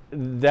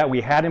 that we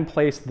had in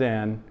place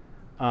then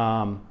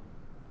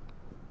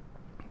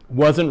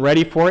wasn't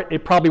ready for it.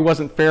 It probably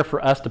wasn't fair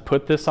for us to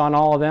put this on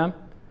all of them,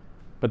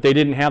 but they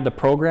didn't have the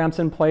programs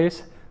in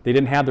place. They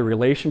didn't have the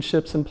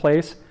relationships in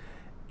place.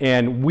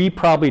 And we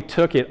probably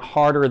took it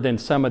harder than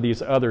some of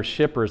these other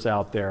shippers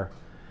out there.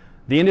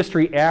 The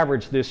industry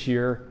average this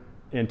year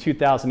in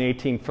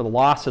 2018 for the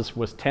losses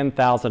was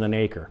 10,000 an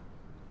acre.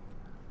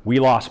 We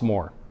lost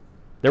more.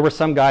 There were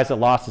some guys that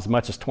lost as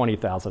much as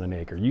 20,000 an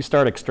acre. You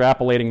start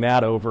extrapolating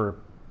that over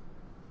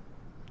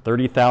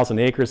 30,000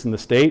 acres in the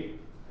state,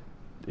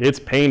 it's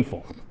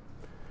painful.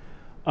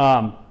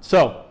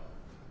 So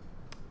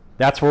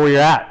that's where we're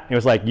at. It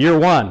was like year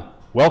 1,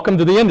 welcome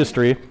to the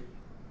industry.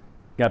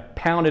 Got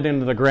pounded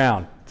into the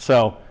ground.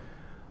 So,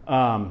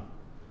 but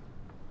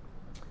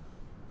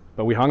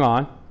we hung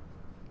on.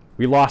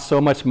 We lost so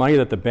much money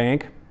that the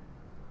bank,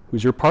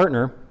 who's your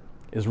partner,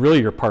 is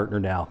really your partner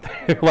now.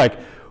 Like,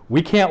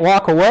 we can't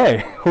walk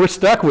away. We're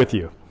stuck with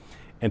you.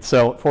 And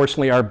so,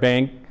 fortunately, our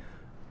bank,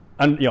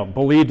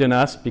 believed in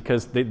us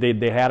because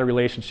they had a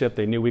relationship.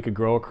 They knew we could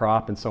grow a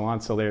crop and so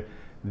on. So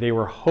they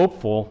were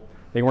hopeful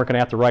they weren't going to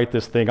have to write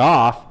this thing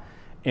off.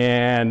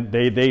 And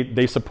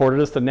they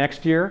supported us the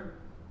next year,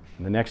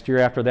 and the next year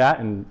after that,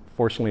 and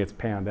fortunately, it's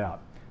panned out.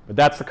 But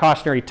that's the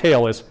cautionary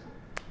tale: is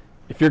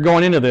if you're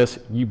going into this,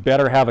 you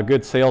better have a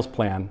good sales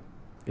plan.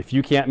 If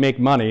you can't make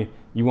money,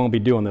 you won't be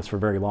doing this for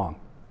very long.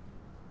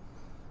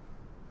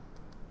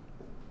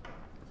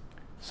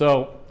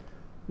 So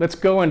let's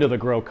go into the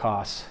grow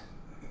costs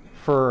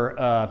for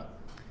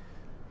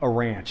a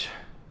ranch.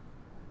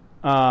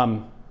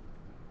 Down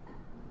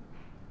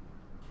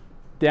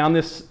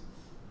this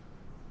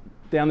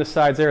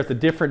sides there, it's the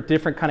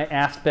different kind of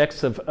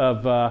aspects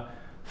of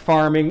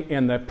farming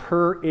and the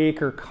per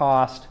acre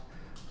cost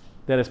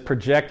that is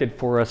projected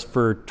for us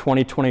for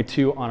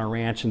 2022 on a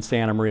ranch in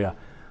Santa Maria.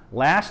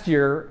 Last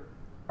year,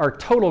 our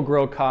total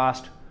grow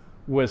cost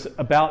was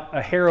about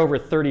a hair over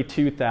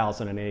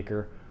 $32,000 an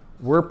acre.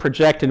 We're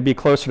projecting to be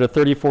closer to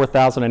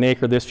 $34,000 an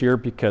acre this year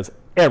because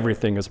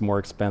everything is more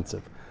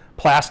expensive.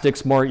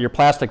 Your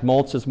plastic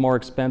mulch is more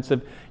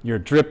expensive. Your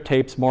drip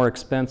tape's more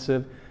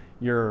expensive.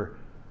 Your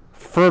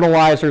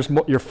fertilizers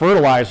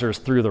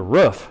through the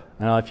roof.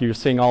 Now, if you're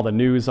seeing all the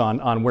news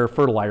on where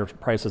fertilizer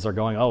prices are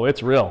going, oh,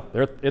 it's real.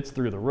 It's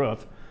through the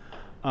roof.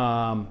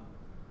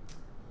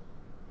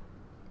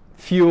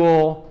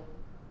 Fuel,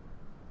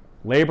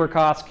 labor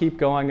costs keep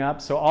going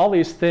up. So all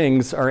these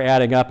things are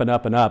adding up and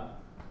up and up.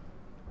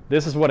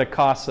 This is what it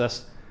costs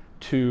us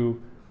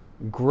to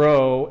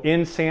grow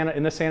in the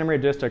Santa Maria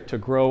district, to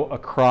grow a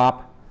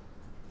crop,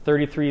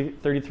 nearly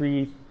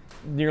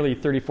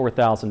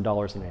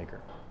 $34,000 an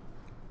acre.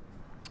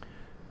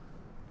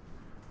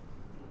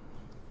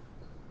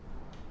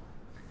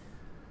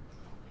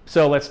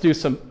 So let's do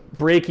some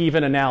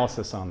break-even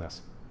analysis on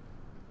this.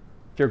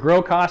 your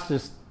grow cost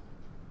is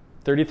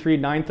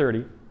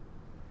 $33,930.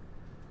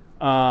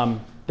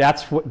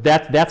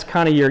 That's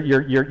kind of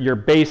your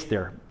base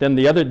there. Then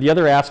the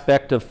other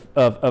aspect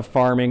of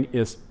farming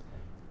is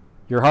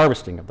your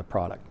harvesting of the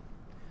product.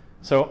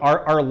 So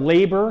our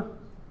labor,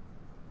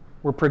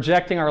 we're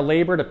projecting our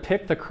labor to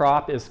pick the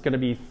crop is going to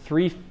be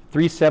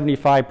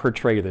 $375 per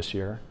tray this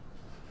year.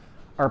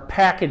 Our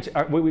package,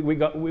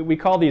 we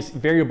call these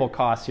variable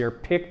costs here: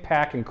 pick,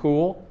 pack, and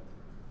cool.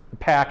 The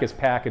pack is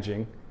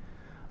packaging.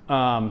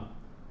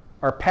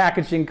 Our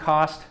packaging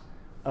cost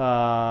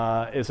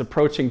is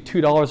approaching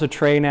 $2 a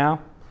tray now.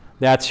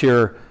 That's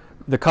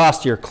the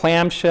cost of your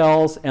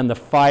clamshells and the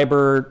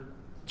fiber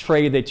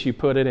tray that you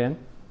put it in.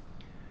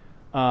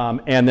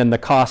 And then the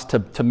cost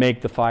to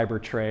make the fiber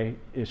tray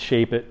is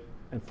shape it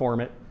and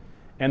form it.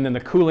 And then the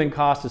cooling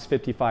cost is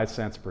 55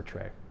 cents per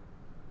tray.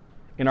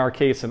 In our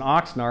case, in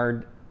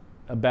Oxnard,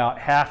 about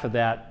half of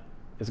that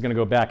is going to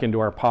go back into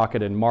our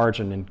pocket and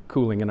margin and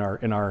cooling in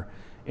our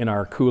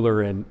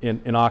cooler in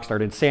Oxnard.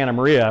 In Santa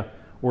Maria,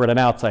 we're at an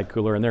outside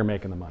cooler and they're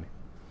making the money.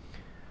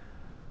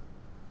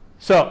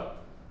 So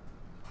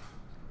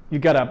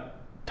you've got a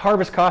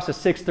harvest cost of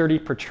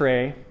 $6.30 per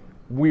tray.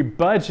 We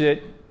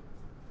budget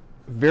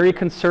very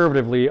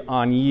conservatively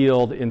on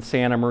yield in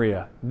Santa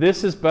Maria.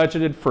 This is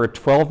budgeted for a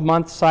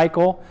 12-month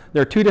cycle.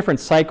 There are two different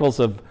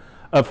cycles of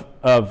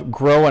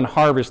grow and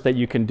harvest that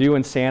you can do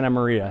in Santa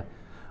Maria.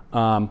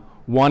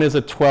 One is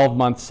a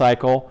 12-month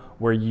cycle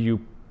where you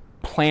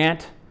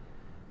plant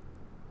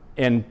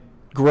and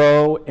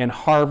grow and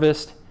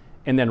harvest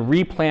and then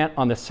replant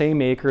on the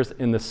same acres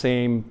in the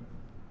same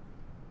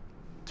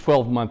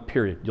 12-month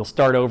period. You'll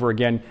start over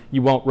again.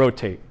 You won't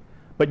rotate,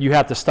 but you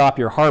have to stop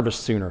your harvest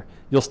sooner.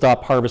 You'll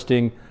stop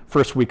harvesting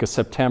first week of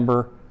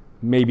September,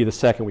 maybe the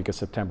second week of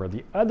September.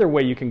 The other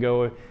way you can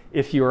go,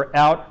 if you're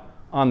out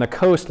on the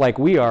coast like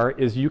we are,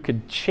 is you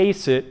could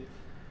chase it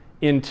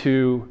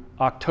into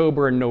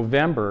October and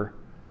November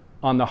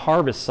on the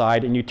harvest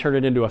side, and you turn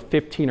it into a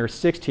 15 or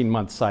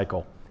 16-month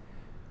cycle.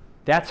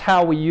 That's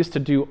how we used to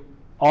do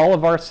all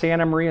of our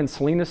Santa Maria and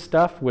Salinas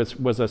stuff, was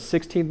a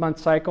 16-month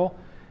cycle.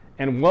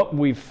 And what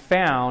we've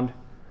found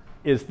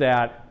is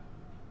that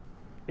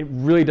it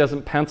really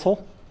doesn't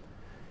pencil.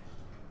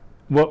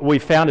 What we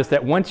found is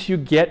that once you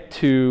get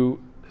to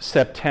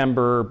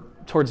September,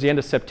 towards the end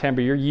of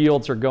September, your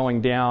yields are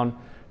going down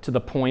to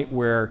the point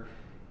where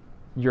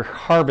your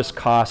harvest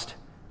cost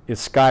is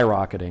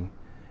skyrocketing.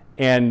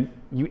 And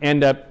you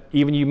end up,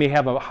 even you may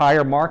have a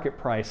higher market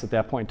price at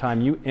that point in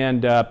time, you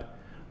end up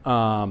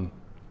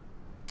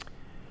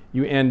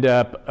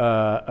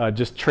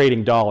just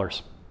trading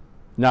dollars,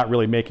 not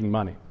really making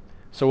money.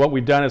 So what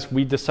we've done is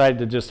we decided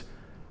to just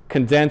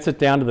condense it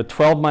down to the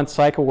 12-month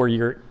cycle where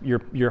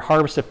your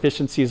harvest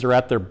efficiencies are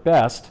at their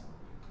best,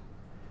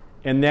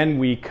 and then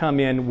we come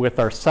in with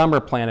our summer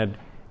planted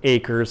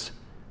acres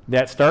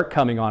that start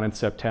coming on in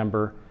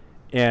September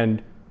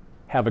and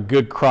have a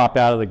good crop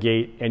out of the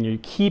gate, and you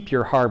keep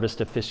your harvest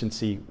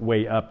efficiency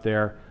way up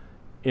there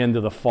into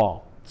the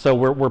fall. So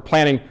we're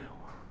planting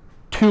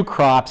 2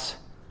 crops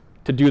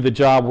to do the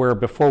job where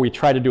before we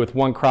tried to do it with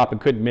 1 crop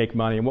and couldn't make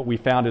money, and what we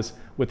found is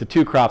with the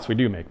 2 crops we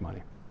do make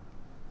money.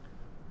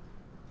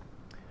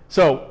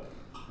 So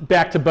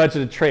back to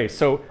budgeted trays.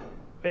 So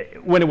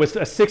when it was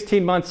a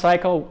 16-month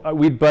cycle,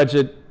 we'd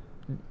budget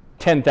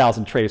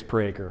 10,000 trays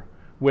per acre.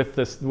 With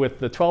the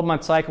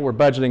 12-month cycle, we're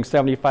budgeting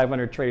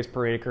 7,500 trays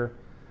per acre.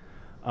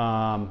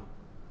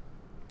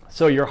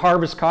 So your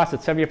harvest cost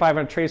at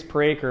 7,500 trays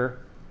per acre,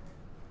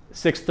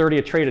 $6.30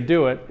 a tray to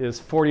do it,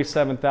 is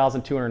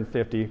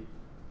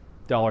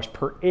 $47,250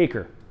 per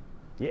acre.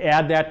 You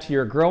add that to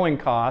your growing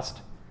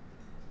cost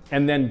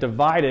and then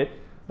divide it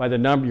by the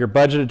number, your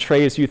budgeted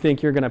trays you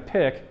think you're going to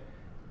pick.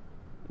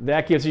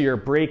 That gives you your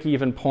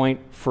break-even point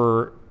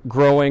for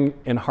growing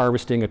and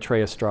harvesting a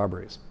tray of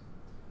strawberries.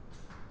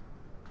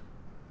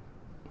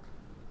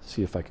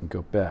 See if I can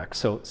go back.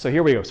 So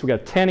here we go. So we got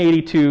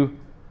 1082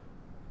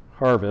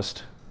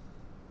 harvest.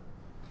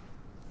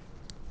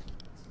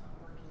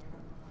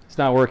 It's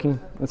not working.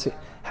 Let's see.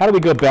 How do we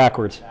go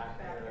backwards?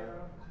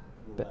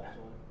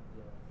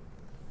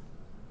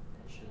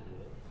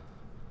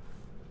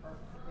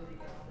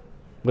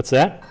 What's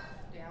that?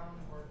 Down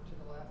or to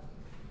the left.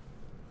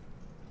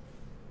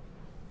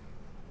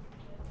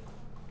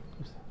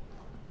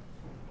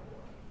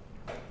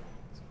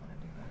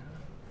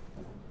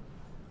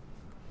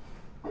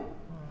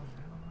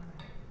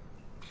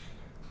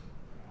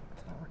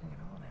 It's not working at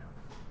all now.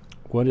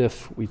 What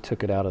if we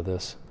took it out of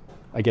this?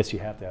 I guess you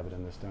have to have it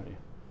in this, don't you?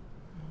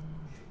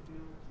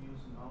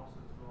 Use mouse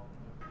as well.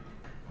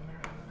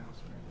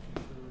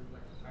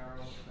 Like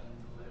arrows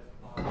and left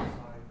on the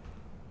side.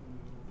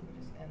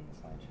 Just end the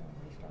slideshow and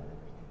restart it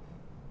or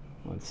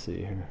something. Let's see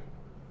here.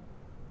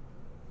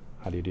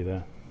 How do you do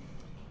that?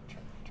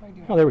 Try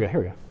doing Oh, there we go. Here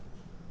we go.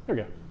 There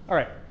we go. All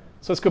right.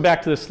 So let's go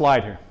back to this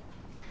slide here.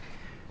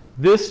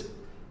 This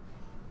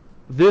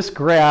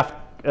graph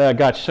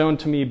got shown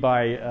to me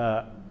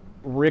by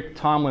Rick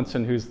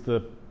Tomlinson, who's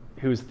the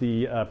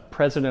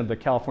president of the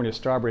California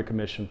Strawberry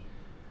Commission,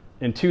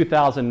 in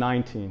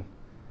 2019.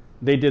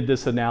 they did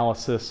this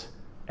analysis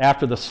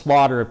after the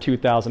slaughter of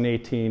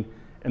 2018,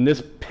 and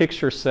this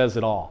picture says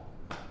it all.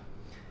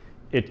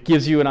 It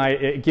gives you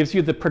it gives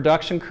you the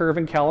production curve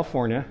in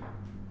California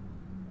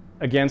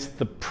against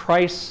the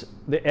price,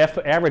 the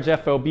average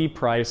FOB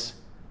price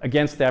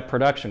against that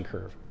production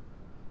curve.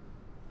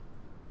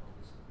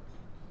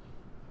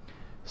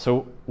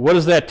 So what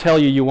does that tell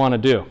you you want to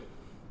do?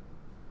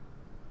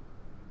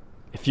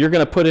 If you're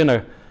going to put in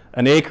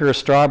an acre of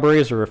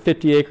strawberries or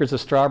 50 acres of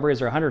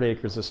strawberries or 100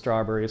 acres of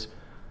strawberries,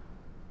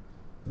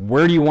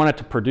 where do you want it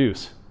to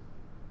produce?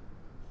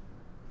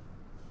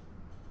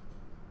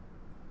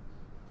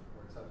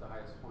 Where it's at the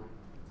highest point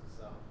to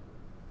sell.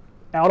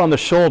 Out on the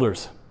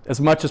shoulders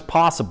as much as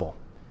possible.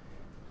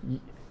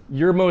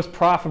 Your most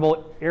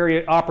profitable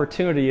area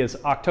opportunity is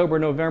October,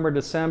 November,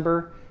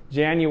 December,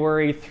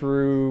 January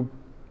through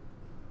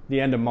the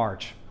end of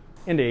March,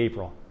 into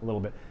April a little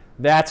bit.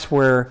 That's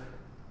where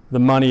the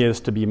money is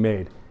to be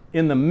made.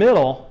 In the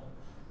middle,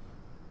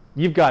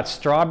 you've got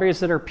strawberries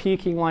that are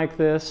peaking like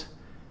this.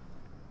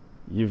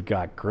 You've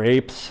got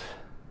grapes.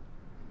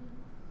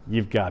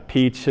 You've got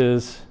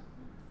peaches,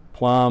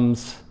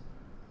 plums,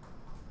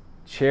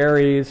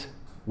 cherries.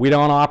 We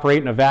don't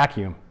operate in a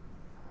vacuum.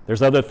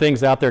 There's other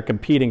things out there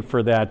competing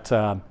for that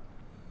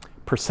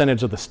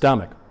percentage of the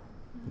stomach.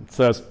 It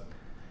says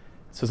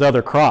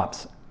other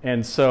crops.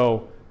 And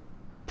so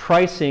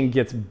pricing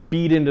gets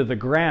beat into the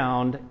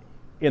ground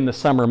in the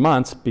summer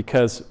months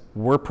because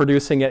we're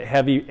producing at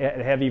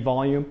heavy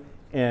volume,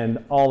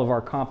 and all of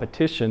our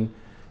competition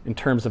in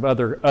terms of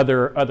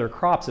other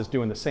crops is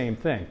doing the same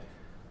thing.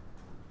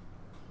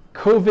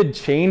 COVID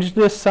changed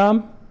this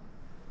some.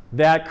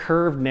 That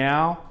curve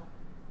now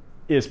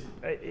is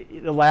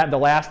the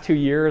last 2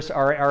 years,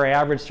 our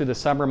average through the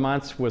summer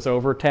months was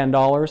over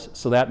 $10,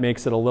 so that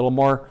makes it a little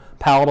more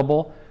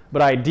palatable.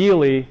 But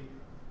ideally,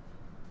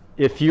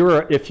 if you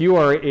are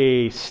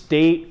a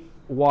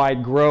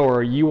statewide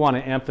grower, you want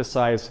to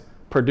emphasize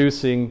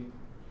producing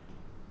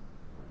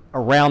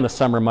around the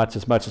summer months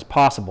as much as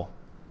possible.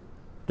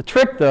 The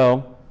trick,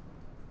 though,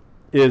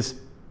 is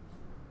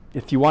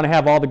if you want to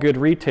have all the good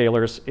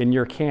retailers in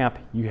your camp,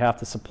 you have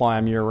to supply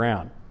them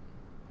year-round.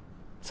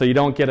 So you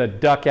don't get a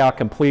duck out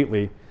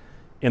completely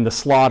in the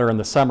slaughter in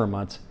the summer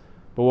months.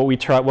 But what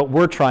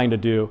we're trying to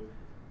do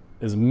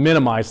is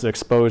minimize the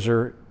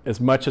exposure as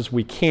much as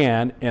we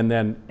can, and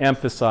then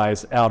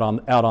emphasize out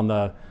on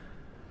the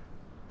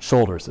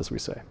shoulders, as we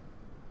say.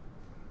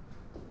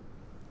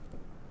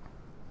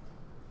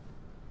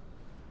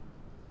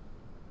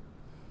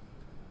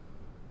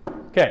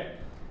 Okay,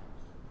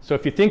 so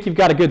if you think you've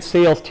got a good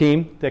sales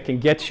team that can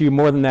get you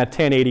more than that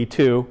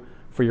 1082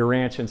 for your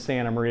ranch in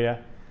Santa Maria,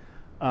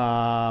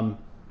 and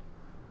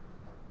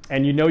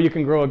you know you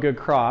can grow a good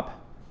crop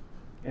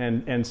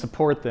and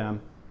support them,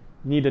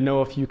 you need to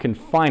know if you can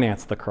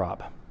finance the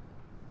crop.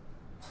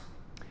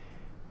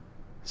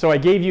 So I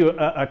gave you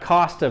a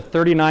cost of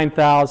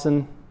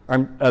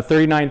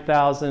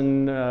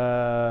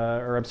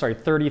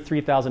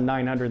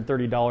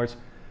 $33,930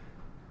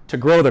 to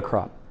grow the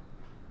crop.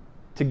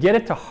 To get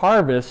it to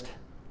harvest,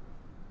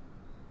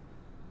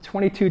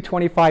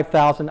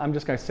 $25,000. I'm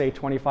just going to say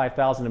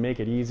 $25,000 to make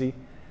it easy.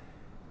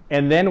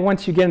 And then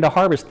once you get into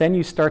harvest, then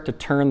you start to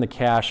turn the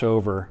cash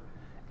over,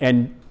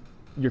 and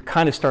you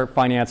kind of start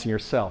financing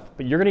yourself.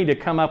 But you're going to need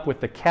to come up with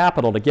the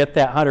capital to get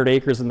that 100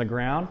 acres in the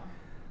ground.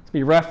 It's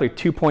going to be roughly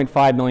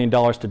 $2.5 million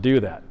to do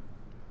that.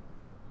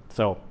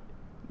 So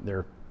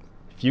if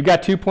you've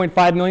got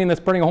 $2.5 million that's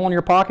burning a hole in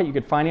your pocket, you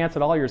could finance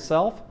it all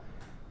yourself.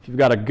 If you've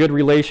got a good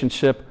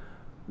relationship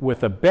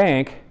with a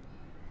bank,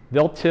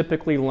 they'll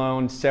typically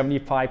loan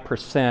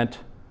 75%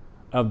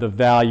 of the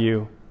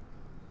value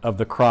of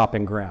the crop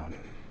in ground.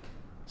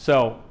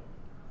 So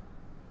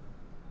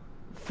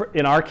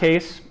in our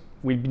case,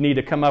 we need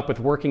to come up with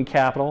working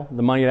capital,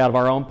 the money out of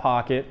our own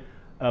pocket,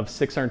 of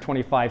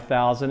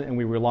 $625,000, and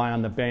we rely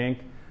on the bank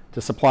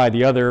to supply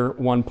the other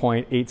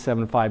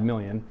 $1.875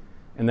 million.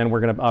 And then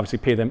we're going to obviously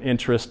pay them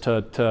interest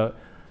to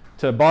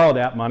borrow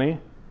that money,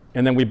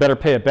 and then we better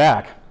pay it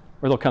back,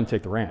 or they'll come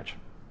take the ranch,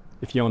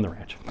 if you own the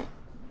ranch.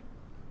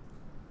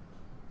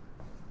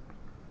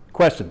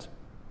 Questions?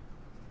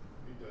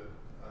 We need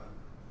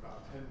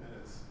about 10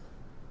 minutes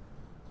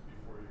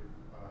before you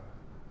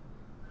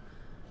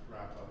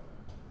wrap up.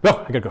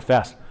 Oh, I gotta go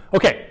fast.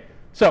 Okay,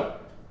 so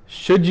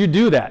should you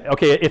do that?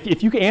 Okay,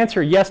 if you can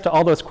answer yes to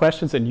all those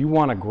questions and you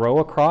want to grow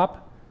a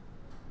crop,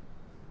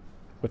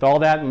 with all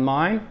that in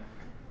mind,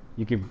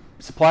 you can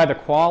supply the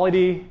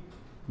quality,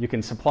 you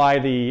can supply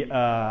you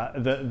got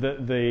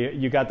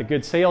the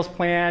good sales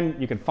plan,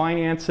 you can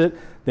finance it,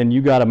 then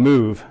you got to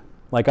move,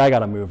 like I got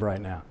to move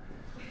right now.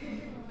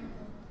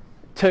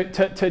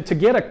 To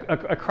get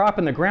a crop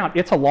in the ground,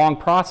 it's a long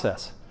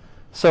process.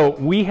 So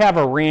we have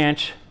a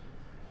ranch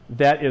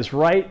that is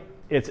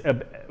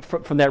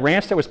from that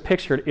ranch that was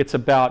pictured, it's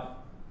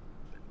about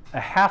a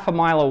half a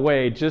mile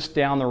away, just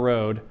down the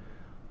road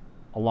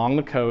along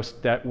the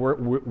coast, that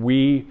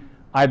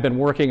I've been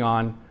working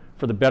on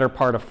for the better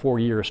part of 4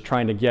 years,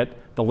 trying to get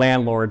the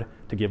landlord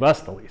to give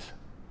us the lease.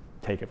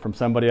 Take it from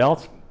somebody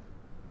else,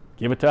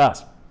 give it to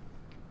us.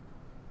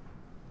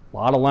 A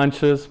lot of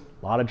lunches,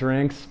 a lot of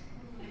drinks.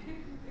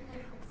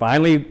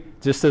 Finally,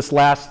 just this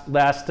last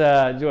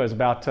it was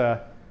about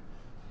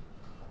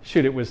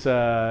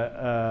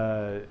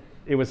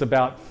it was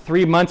about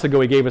 3 months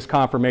ago he gave us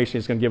confirmation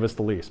he's going to give us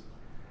the lease.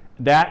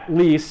 That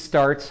lease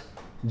starts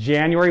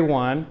January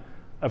 1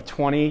 of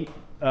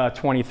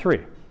 2023.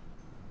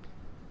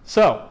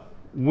 So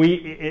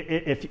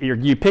if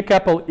you pick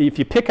up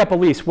a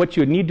lease, what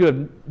you need to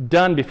have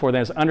done before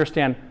then is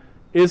understand,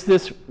 is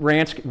this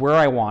ranch where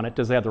I want it?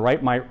 Does it have the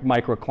right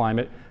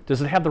microclimate?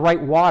 Does it have the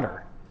right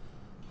water?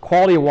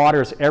 Quality of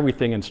water is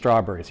everything in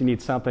strawberries. You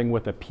need something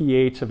with a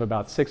pH of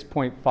about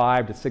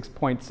 6.5 to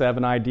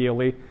 6.7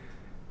 ideally.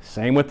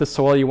 Same with the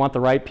soil. You want the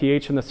right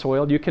pH in the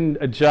soil. You can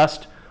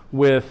adjust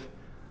with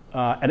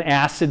an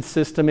acid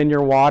system in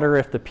your water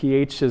if the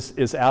pH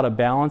is out of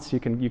balance. You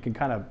can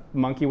kind of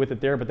monkey with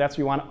it there, but that's what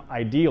you want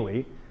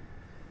ideally.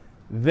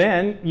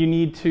 Then you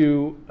need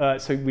to,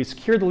 so we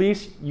secure the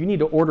lease, you need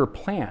to order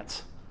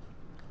plants.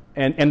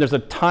 And there's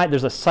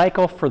a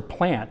cycle for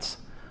plants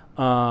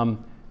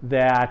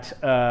that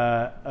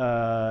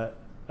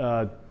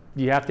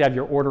you have to have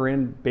your order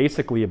in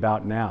basically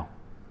about now.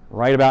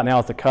 Right about now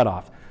is the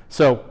cutoff.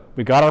 So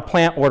we got our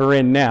plant order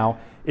in now.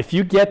 If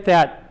you get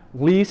that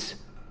lease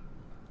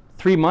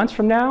 3 months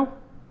from now,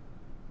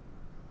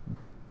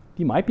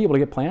 you might be able to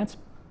get plants,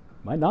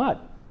 might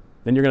not.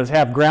 Then you're going to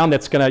have ground you're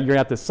going to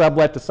have to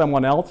sublet to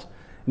someone else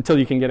until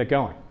you can get it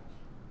going.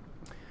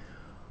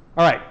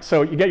 All right,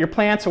 so you get your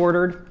plants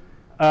ordered.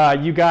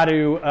 You got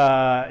to,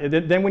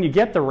 then when you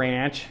get the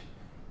ranch,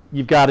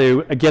 you've got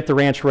to get the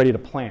ranch ready to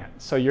plant.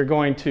 So you're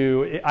going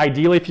to,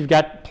 ideally if you've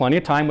got plenty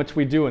of time, which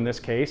we do in this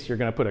case, you're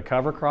going to put a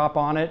cover crop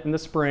on it in the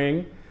spring.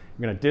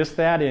 You're going to disc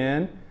that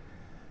in.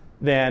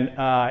 Then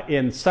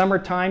in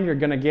summertime, you're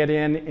going to get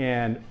in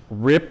and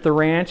rip the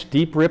ranch,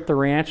 deep rip the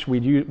ranch. We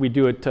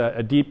do it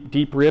a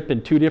deep rip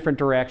in 2 different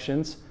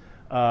directions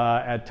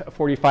at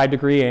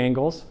 45-degree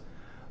angles.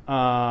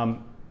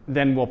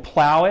 Then we'll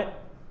plow it.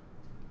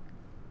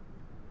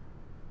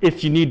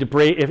 If you need to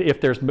break,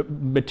 if there's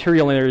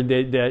material in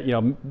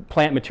there,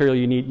 plant material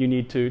you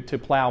need to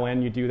plow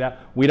in, you do that.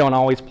 We don't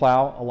always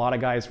plow. A lot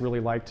of guys really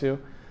like to.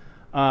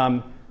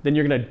 Then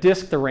you're going to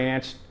disc the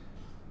ranch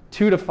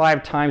 2 to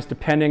 5 times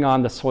depending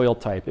on the soil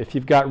type. If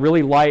you've got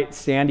really light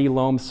sandy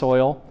loam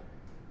soil,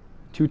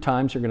 2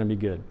 times you're going to be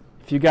good.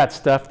 If you've got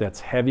stuff that's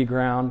heavy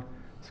ground,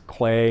 it's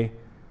clay,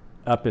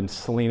 up in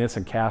Salinas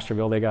and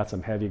Castroville, they got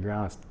some heavy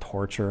ground. It's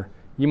torture.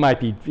 You might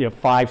be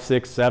 5,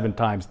 6, 7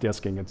 times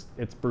disking.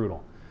 It's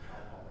brutal.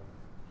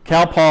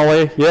 Cal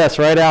Poly, yes,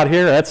 right out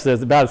here. That's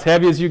about as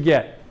heavy as you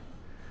get.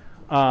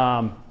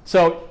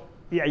 So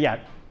yeah,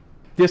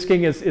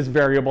 disking is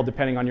variable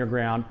depending on your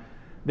ground.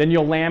 Then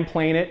you'll land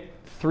plane it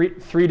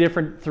three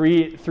different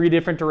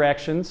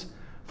directions,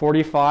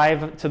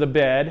 45 to the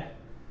bed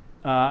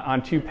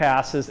on 2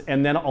 passes,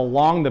 and then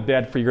along the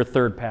bed for your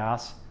 3rd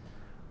pass.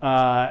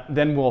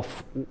 Then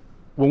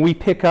when we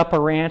pick up a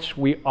ranch,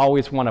 we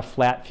always want to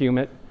flat fume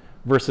it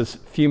versus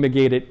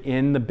fumigate it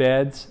in the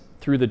beds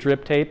through the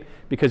drip tape,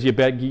 because you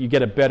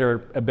get a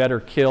better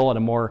kill and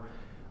a more,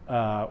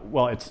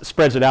 it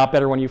spreads it out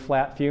better when you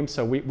flat fume.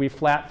 So we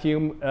flat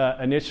fume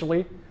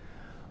initially.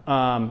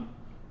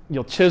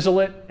 You'll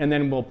chisel it, and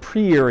then we'll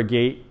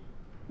pre-irrigate,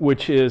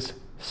 which is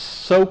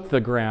soak the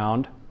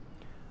ground.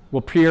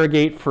 We'll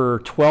pre-irrigate for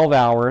 12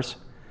 hours,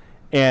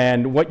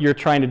 and what you're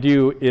trying to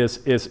do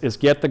is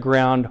get the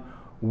ground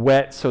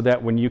wet so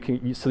that you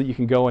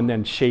can go and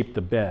then shape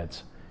the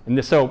beds.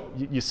 And so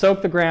you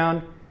soak the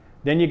ground.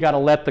 Then you got to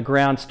let the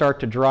ground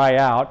start to dry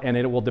out, and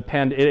it will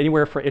depend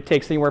it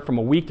takes anywhere from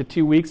a week to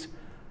 2 weeks,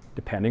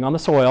 depending on the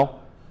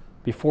soil,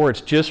 before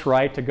it's just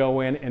right to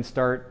go in and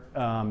start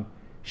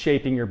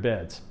shaping your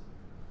beds.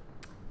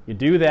 You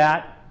do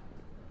that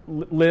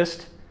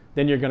list,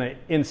 then you're going to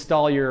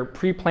install your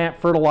pre-plant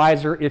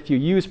fertilizer if you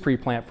use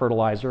pre-plant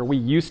fertilizer. We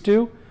used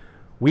to.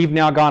 We've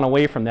now gone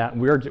away from that.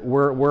 We're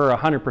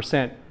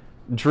 100%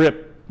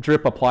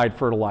 drip applied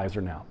fertilizer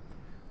now,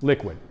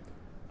 liquid.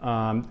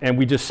 And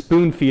we just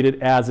spoon feed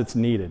it as it's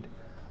needed.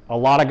 A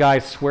lot of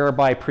guys swear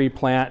by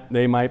pre-plant.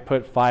 They might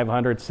put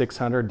 500,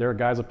 600. There are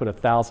guys that put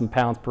 1,000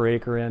 pounds per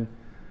acre in.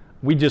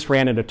 We just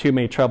ran into too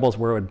many troubles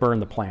where it would burn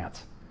the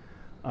plants,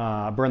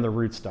 burn the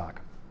rootstock.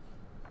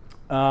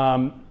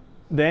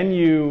 Then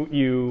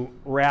you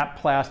wrap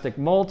plastic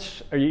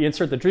mulch, or you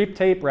insert the drip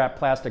tape, wrap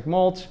plastic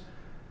mulch,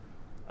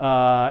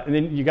 and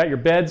then you got your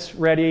beds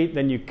ready.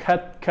 Then you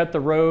cut the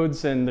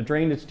roads and the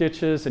drainage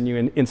ditches, and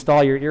you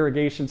install your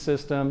irrigation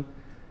system.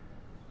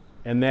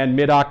 And then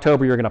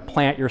mid-October, you're going to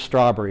plant your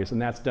strawberries,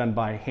 and that's done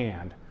by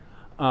hand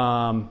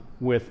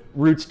with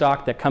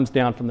rootstock that comes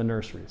down from the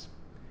nurseries.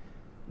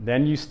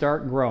 Then you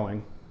start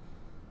growing,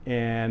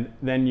 and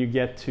then you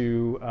get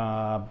to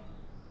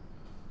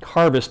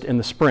harvest in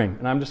the spring.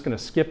 And I'm just going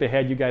to skip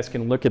ahead. You guys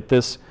can look at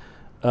this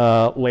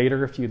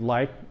later if you'd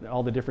like,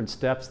 all the different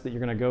steps that you're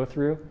going to go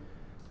through.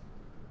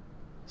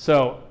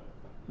 So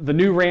the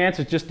new ranch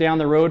is just down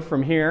the road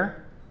from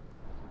here.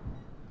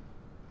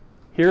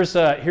 Here's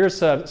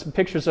some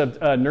pictures of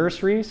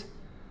nurseries.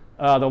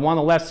 The one on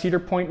the left, Cedar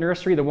Point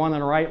Nursery. The one on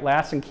the right,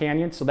 Lassen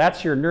Canyon. So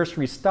that's your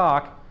nursery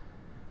stock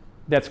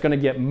that's going to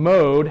get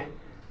mowed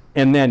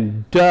and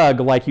then dug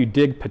like you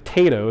dig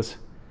potatoes.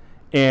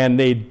 And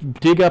they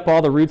dig up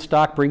all the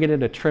rootstock, bring it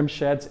into trim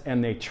sheds,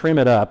 and they trim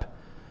it up.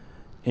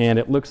 And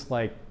it looks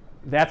like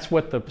that's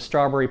what the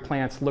strawberry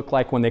plants look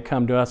like when they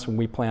come to us when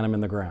we plant them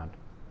in the ground.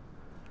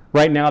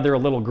 Right now they're a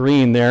little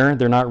green there.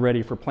 They're not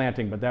ready for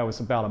planting, but that was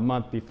about a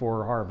month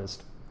before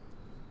harvest.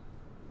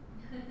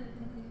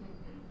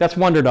 That's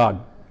Wonder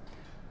Dog.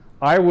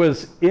 I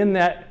was in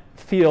that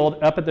field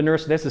up at the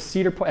nursery. This is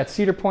Cedar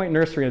Point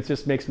Nursery, and it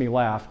just makes me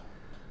laugh.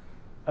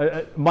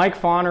 Mike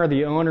Fauner,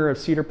 the owner of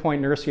Cedar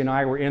Point Nursery, and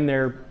I were in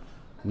there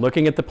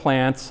looking at the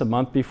plants a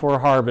month before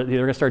harvest. They're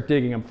going to start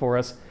digging them for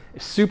us.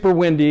 It's super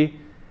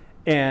windy,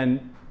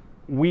 and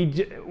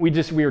we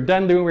were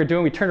done doing what we were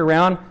doing. We turned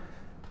around,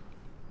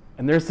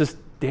 and there's this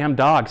damn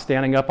dog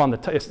standing up on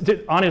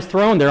on his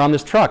throne there on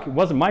this truck. It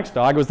wasn't Mike's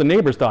dog, it was the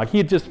neighbor's dog. He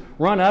had just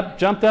run up,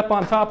 jumped up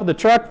on top of the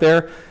truck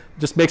there.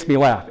 Just makes me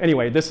laugh.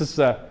 Anyway, this is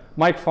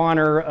Mike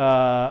Fauner,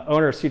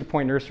 owner of Cedar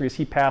Point Nurseries.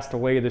 He passed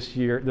away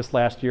this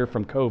last year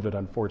from COVID,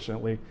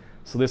 unfortunately.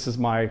 So this is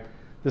my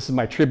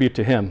tribute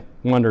to him,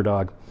 Wonder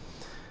Dog.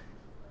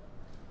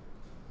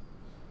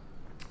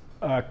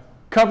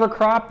 Cover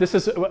crop, this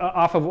is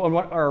off of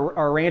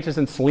our ranches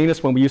in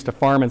Salinas when we used to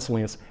farm in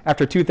Salinas.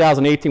 After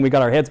 2018, we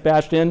got our heads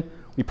bashed in.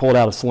 We pulled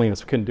out of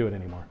Salinas. We couldn't do it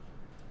anymore.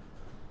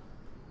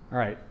 All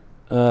right,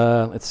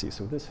 let's see.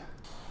 So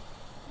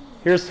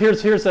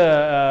here's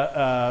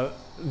a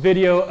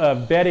video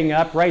of bedding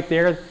up right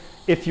there.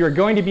 If you're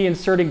going to be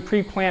inserting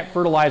pre-plant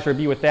fertilizer, it'd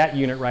be with that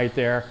unit right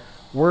there.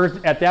 We're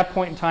at that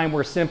point in time,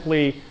 we're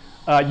simply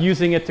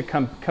using it to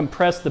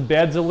compress the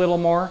beds a little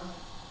more.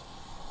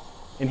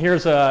 And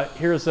here's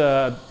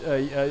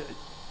a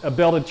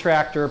belted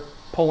tractor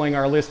pulling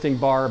our listing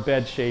bar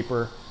bed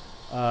shaper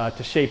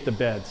to shape the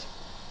beds.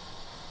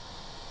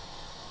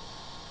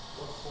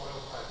 What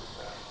soil type is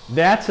that?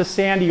 That's a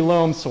sandy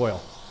loam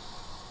soil.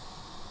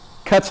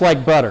 Cuts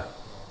like butter.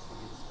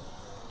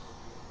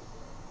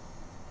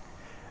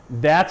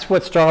 That's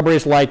what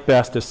strawberries like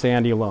best, is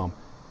sandy loam.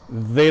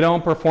 They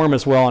don't perform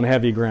as well on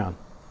heavy ground.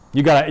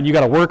 You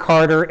gotta work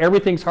harder.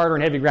 Everything's harder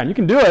on heavy ground. You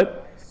can do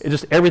it. It's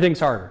just everything's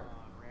harder.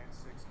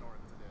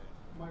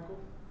 Michael?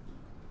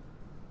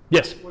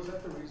 Yes. Was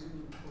that the reason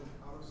you pulled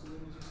out of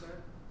Salinas, you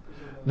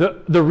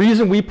said? The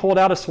reason we pulled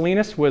out of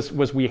Salinas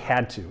was we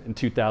had to in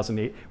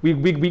 2008.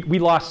 We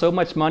lost so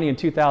much money in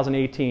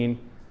 2018,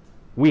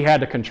 we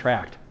had to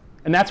contract.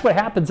 And that's what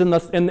happens in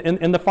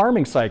the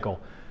farming cycle.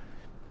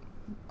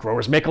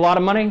 Growers make a lot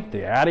of money,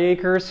 they add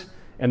acres,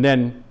 and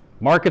then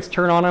markets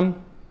turn on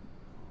them.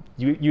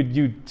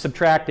 You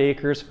subtract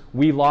acres.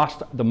 We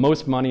lost the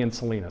most money in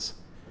Salinas.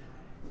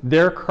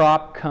 Their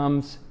crop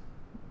comes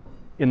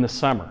in the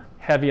summer,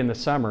 heavy in the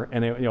summer,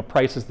 and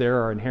prices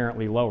there are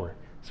inherently lower.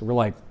 So we're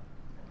like,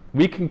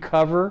 we can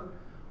cover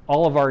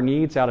all of our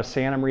needs out of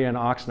Santa Maria and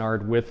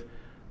Oxnard with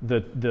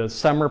the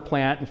summer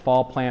plant and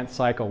fall plant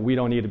cycle. We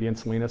don't need to be in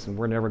Salinas, and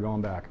we're never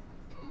going back.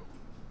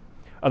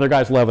 Other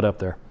guys love it up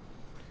there.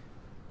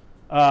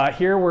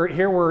 Here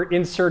we're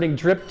inserting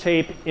drip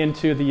tape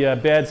into the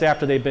beds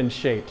after they've been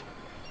shaped.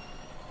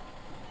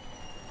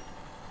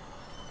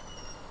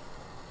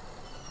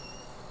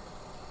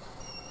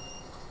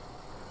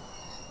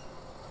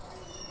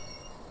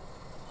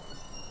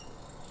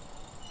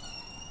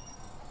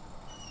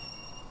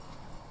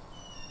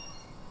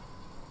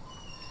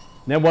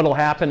 Then what will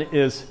happen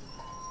is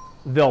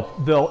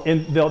they'll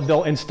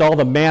install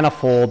the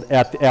manifold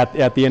at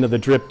the end of the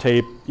drip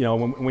tape.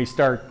 When we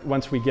start,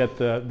 once we get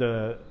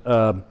the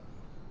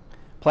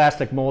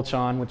plastic mulch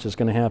on, which is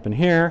going to happen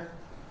here.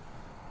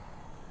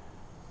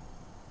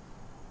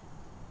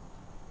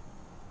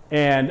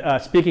 And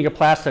speaking of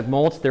plastic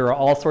mulch, there are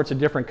all sorts of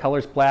different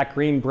colors: black,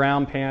 green,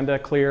 brown, panda,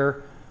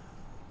 clear,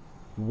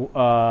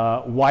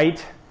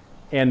 white,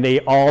 and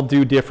they all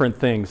do different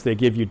things. They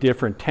give you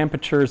different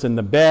temperatures in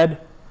the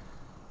bed.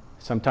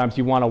 Sometimes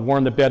you want to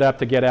warm the bed up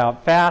to get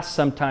out fast.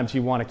 Sometimes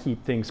you want to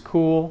keep things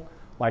cool.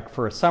 Like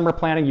for a summer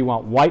planting, you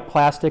want white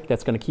plastic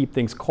that's going to keep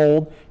things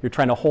cold. You're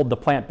trying to hold the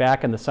plant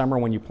back in the summer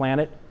when you plant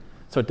it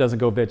so it doesn't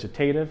go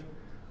vegetative.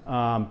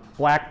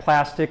 Black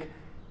plastic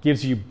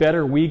gives you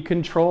better weed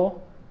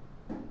control.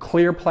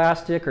 Clear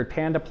plastic or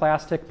panda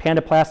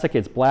plastic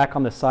is black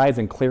on the sides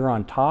and clear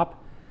on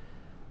top.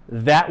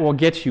 That will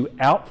get you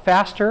out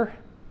faster.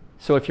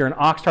 So if you're in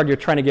Oxnard, you're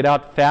trying to get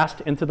out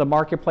fast into the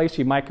marketplace,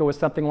 you might go with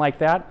something like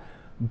that.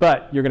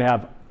 But you're going to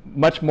have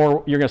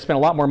you're going to spend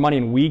a lot more money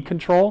in weed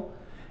control,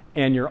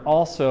 and you're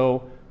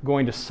also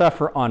going to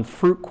suffer on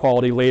fruit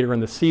quality later in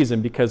the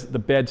season because the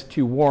bed's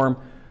too warm.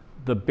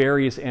 The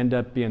berries end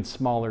up being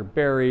smaller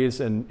berries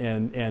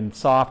and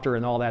softer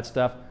and all that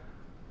stuff.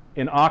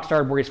 In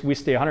Oxnard, where we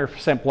stay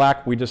 100%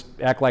 black, we just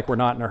act like we're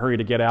not in a hurry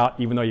to get out,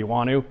 even though you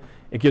want to.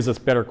 It gives us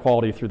better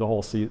quality through the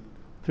whole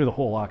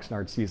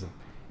Oxnard season.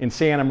 In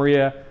Santa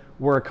Maria,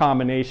 we're a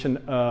combination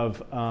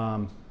of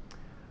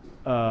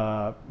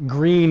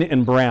green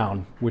and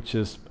brown, which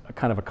is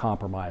kind of a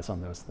compromise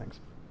on those things.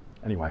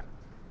 Anyway.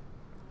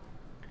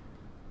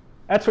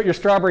 That's what your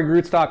strawberry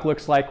rootstock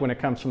looks like when it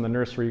comes from the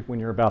nursery when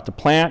you're about to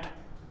plant.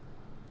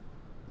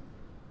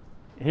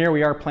 Here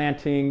we are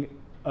planting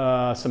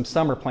some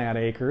summer plant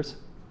acres.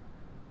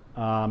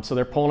 So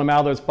they're pulling them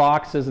out of those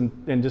boxes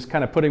and just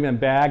kind of putting them in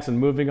bags and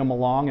moving them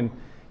along, and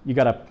you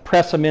got to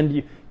press them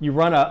in. You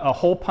run a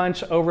hole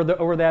punch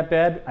over that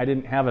bed. I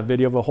didn't have a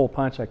video of a hole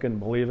punch. I couldn't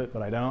believe it,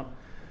 but I don't.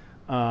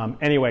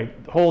 Anyway,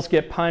 the holes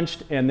get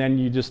punched, and then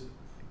you just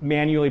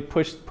manually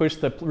push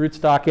the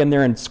rootstock in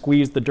there and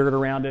squeeze the dirt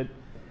around it,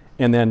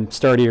 and then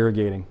start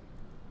irrigating.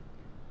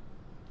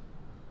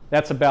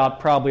 That's about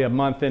probably a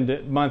month into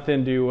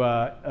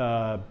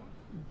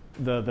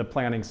the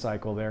planting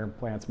cycle there.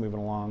 Plants moving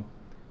along.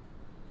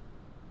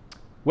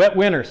 Wet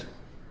winters.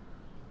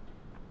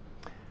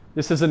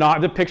 This is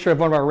the picture of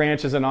one of our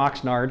ranches in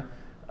Oxnard.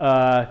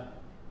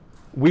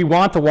 We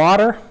want the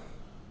water.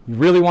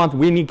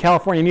 We need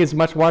California needs as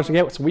much water as we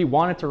get, so we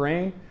want it to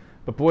rain.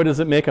 But boy, does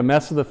it make a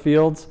mess of the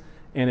fields.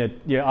 And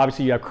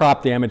obviously you have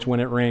crop damage when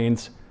it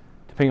rains,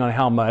 depending on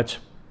how much.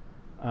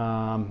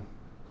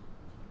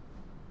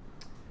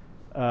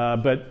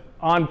 But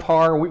on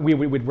par, we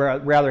would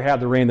rather have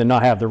the rain than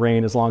not have the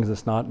rain, as long as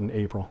it's not in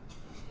April.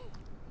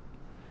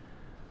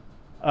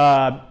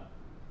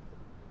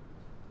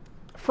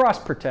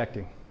 Frost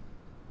protecting.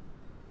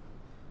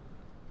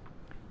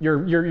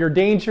 Your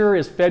danger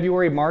is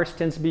February, March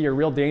tends to be your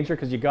real danger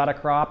because you got a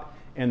crop,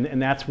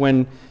 and that's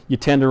when you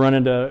tend to run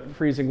into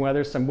freezing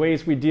weather. Some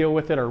ways we deal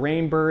with it are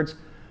rain birds,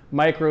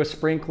 micro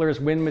sprinklers,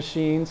 wind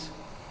machines,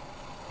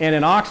 and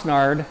in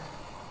Oxnard,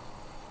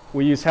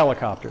 we use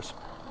helicopters.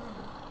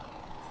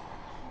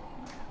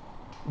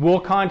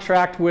 We'll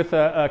contract with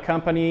a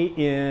company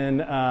in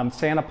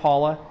Santa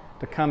Paula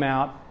to come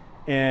out,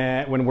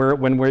 and when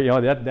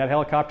we're that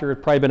helicopter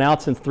has probably been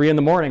out since 3 in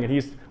the morning,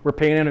 and we're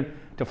paying him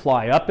to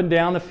fly up and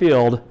down the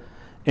field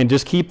and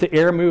just keep the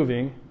air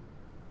moving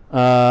in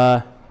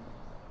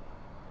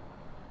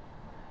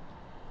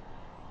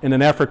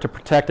an effort to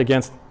protect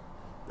against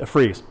a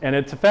freeze, and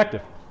it's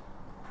effective.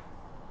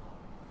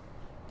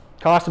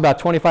 Costs about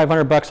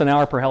 $2,500 an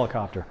hour per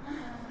helicopter.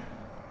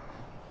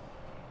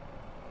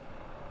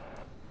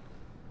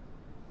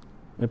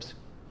 Oops.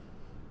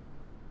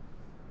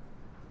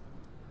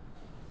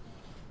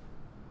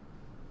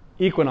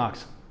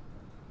 Equinox.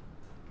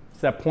 It's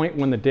that point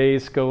when the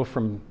days go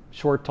from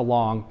short to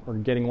long, or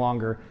getting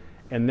longer,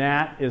 and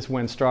that is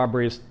when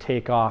strawberries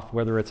take off,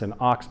 whether it's in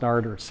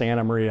Oxnard or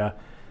Santa Maria.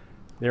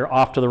 They're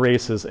off to the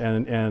races,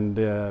 and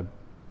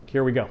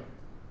here we go.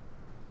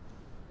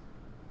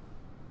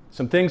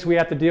 Some things we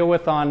have to deal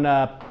with on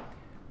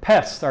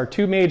pests. Our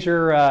two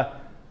major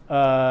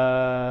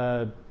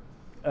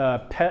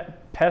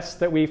pests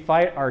that we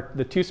fight are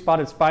the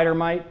two-spotted spider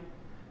mite.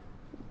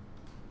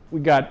 We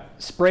got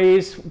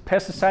sprays,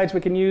 pesticides we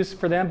can use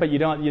for them, but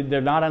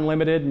they're not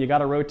unlimited, and you got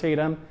to rotate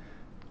them.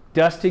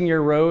 Dusting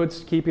your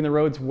roads, keeping the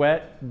roads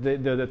wet.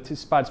 The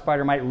two-spotted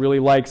spider mite really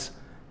likes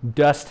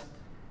dust,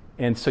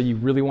 and so you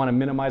really want to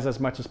minimize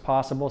as much as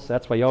possible. So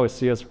that's why you always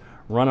see us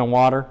running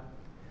water.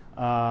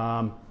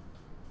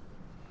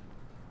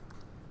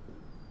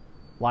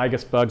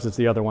 Lygus bugs is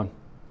the other one.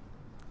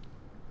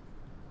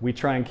 We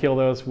try and kill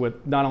those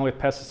with not only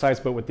with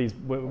pesticides, but with these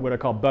what are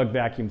called bug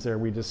vacuums. There,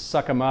 we just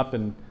suck them up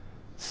and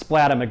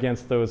splat them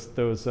against those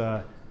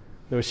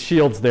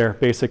shields there.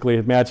 Basically,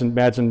 imagine a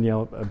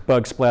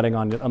bug splatting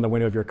on the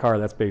window of your car.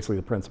 That's basically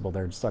the principle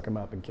there. Just suck them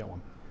up and kill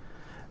them.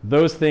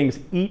 Those things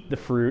eat the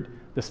fruit.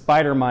 The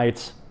spider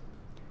mites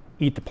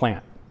eat the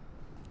plant,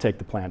 take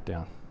the plant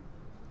down.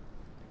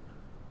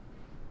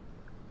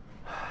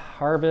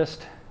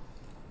 Harvest.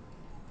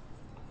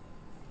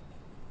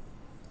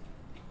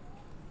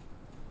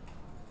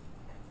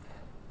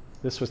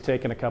 This was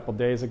taken a couple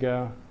days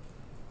ago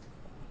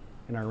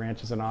in our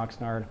ranches in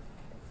Oxnard.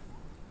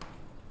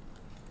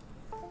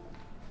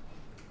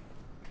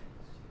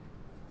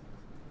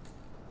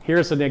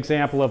 Here's an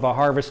example of a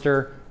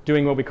harvester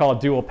doing what we call a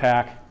dual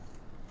pack.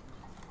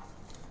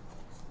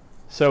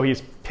 So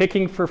he's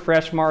picking for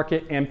fresh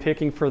market and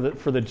picking for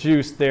the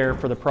juice there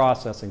for the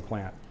processing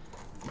plant.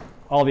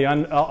 All the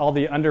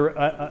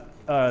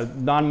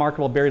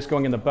non-marketable berries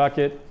going in the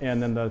bucket,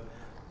 and then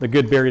the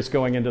good berries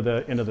going into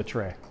the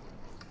tray.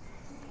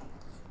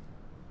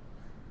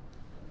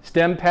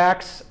 Stem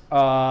packs,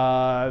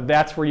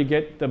 that's where you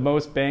get the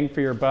most bang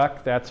for your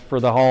buck. That's for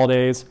the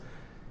holidays.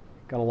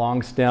 Got a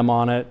long stem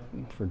on it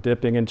for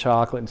dipping in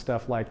chocolate and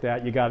stuff like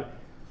that. You got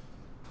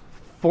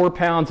 4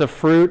 pounds of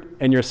fruit,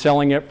 and you're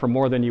selling it for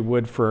more than you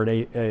would for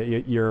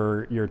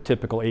your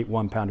typical 8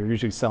 1-pounder. You're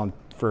usually selling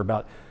for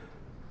about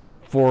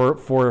 $4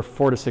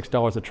 to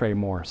 $6 a tray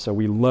more. So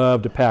we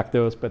love to pack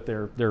those, but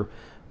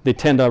they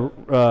tend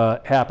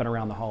to happen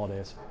around the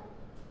holidays.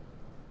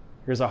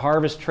 Here's a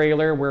harvest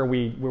trailer where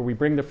we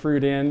bring the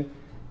fruit in,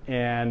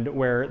 and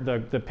where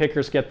the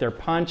pickers get their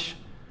punch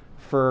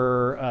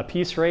for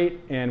piece rate,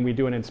 and we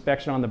do an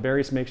inspection on the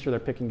berries to make sure they're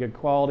picking good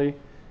quality.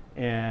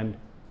 And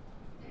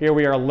here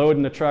we are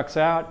loading the trucks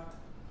out,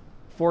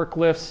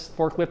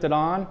 forklifted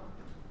on,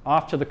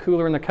 off to the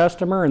cooler and the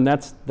customer, and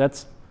that's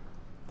the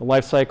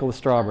life cycle of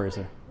strawberries.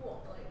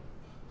 Cool. Like,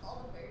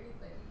 all the berries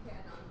that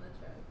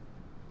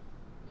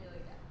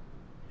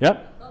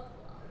Yep. That's a lot of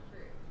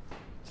fruit.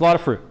 It's a lot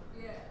of fruit.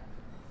 Yeah.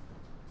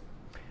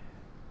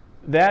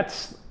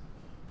 That's,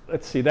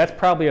 let's see, that's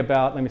probably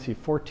about, let me see,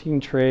 14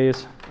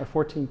 trays or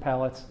 14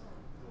 pallets.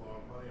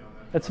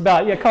 That's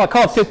about, yeah, call it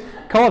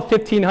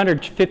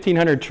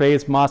 1,500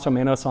 trays, más o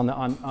menos,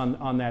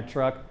 on that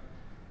truck.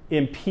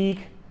 In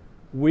peak,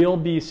 we'll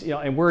be,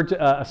 and we're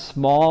a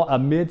small,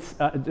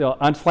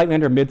 slightly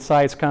under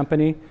mid-sized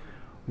company.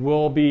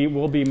 We'll be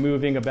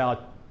moving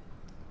about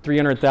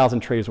 300,000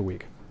 trays a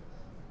week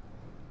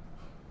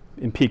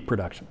in peak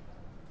production.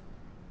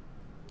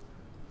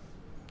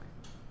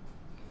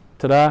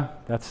 Ta-da!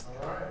 That's.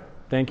 All right.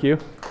 Thank you.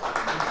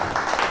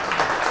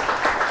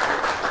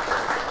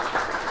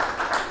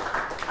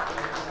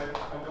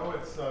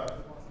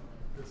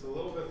 It's a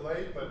little bit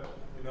late, but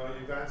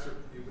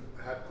you've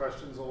had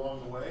questions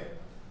along the way.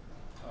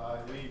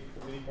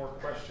 Any more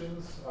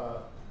questions?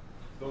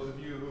 Those of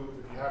you who,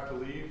 if you have to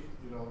leave,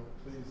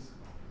 please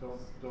don't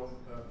feel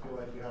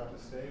like you have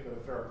to stay. But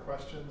if there are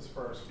questions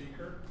for our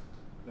speaker,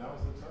 now's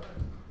the time.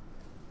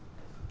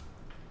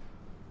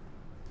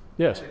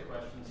 Yes. I had a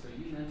question. So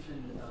you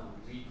mentioned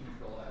weed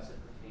control as it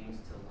pertains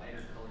to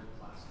lighter colored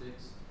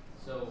plastics.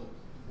 So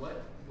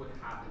what would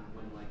happen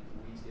when the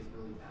weeds get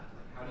really bad?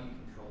 How do you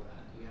control that?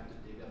 Do you have to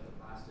dig up the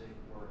plastic,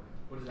 or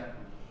what does that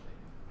kind of look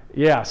like?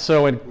 Yeah.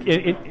 So Will you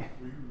repeat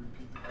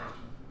the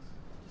question,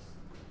 please?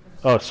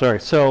 Oh, sorry.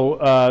 So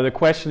the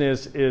question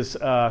is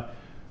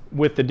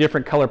with the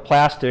different colored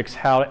plastics,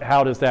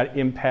 how does that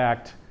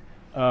impact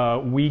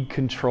weed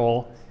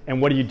control,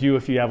 and what do you do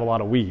if you have a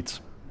lot of weeds,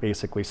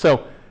 basically?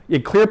 So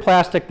in clear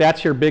plastic,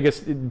 that's your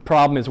biggest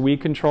problem is weed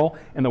control,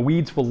 and the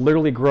weeds will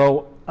literally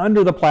grow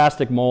under the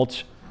plastic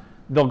mulch.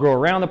 They'll grow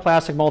around the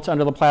plastic mulch,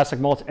 under the plastic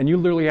mulch, and you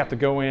literally have to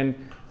go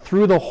in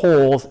through the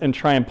holes and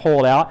try and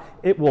pull it out.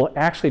 It will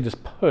actually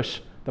just push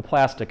the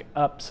plastic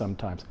up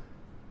sometimes.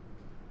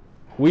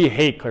 We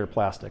hate clear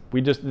plastic.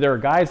 There are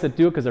guys that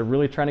do it because they're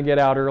really trying to get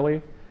out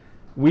early.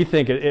 We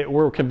think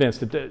we're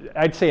convinced.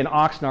 I'd say in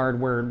Oxnard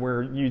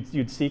where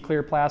you'd see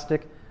clear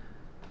plastic,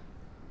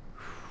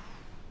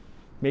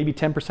 maybe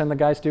 10% of the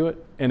guys do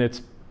it, and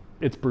it's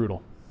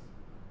brutal.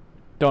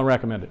 Don't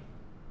recommend it.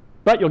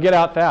 But you'll get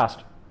out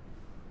fast.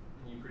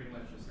 And you pretty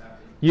much just have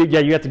to.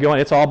 You have to go in.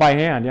 It's all by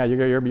hand. Yeah,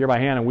 you're by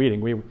hand and weeding.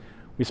 We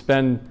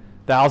spend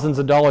thousands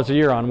of dollars a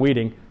year on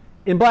weeding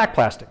in black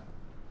plastic.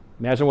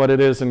 Imagine what it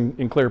is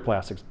in clear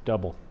plastics.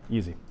 Double.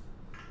 Easy.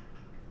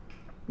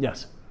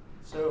 Yes?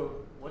 So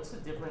what's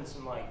the difference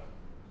in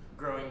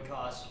growing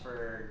costs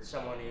for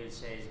someone who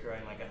say is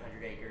growing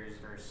 100 acres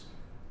versus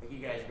you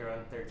guys growing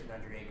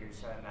 1,300 acres?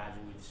 So I imagine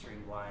you've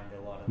streamlined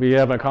a lot of. We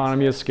have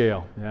economy of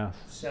scale. Yeah.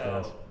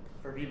 So yes.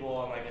 For people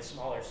on a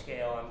smaller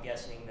scale, I'm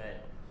guessing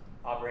that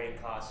operating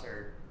costs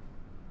are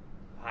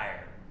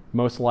higher.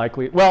 Most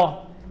likely.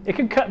 Well, it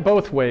can cut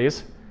both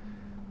ways.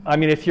 I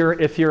mean, if you're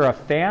a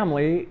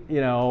family,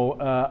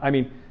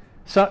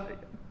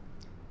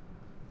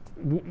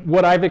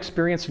 what I've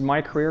experienced in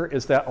my career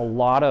is that a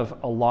lot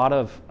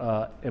of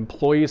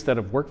employees that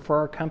have worked for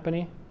our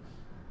company,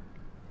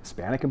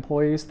 Hispanic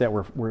employees that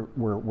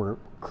were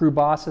crew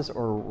bosses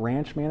or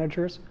ranch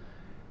managers,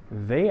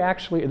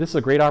 this is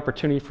a great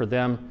opportunity for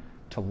them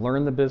to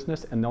learn the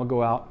business, and they'll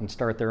go out and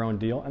start their own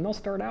deal, and they'll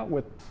start out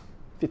with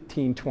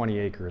 15, 20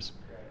 acres.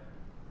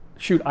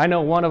 Shoot, I know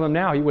one of them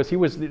now. He was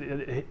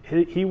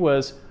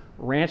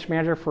ranch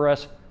manager for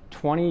us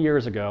 20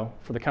 years ago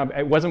for the company.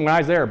 It wasn't when I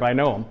was there, but I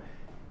know him.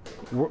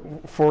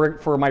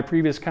 For my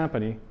previous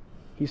company,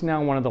 he's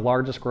now one of the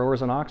largest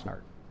growers in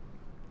Oxnard.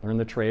 Learned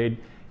the trade.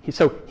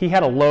 So he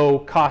had a low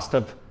cost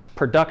of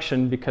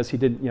production because he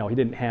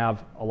didn't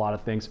have a lot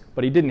of things,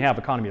 but he didn't have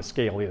economy of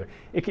scale either.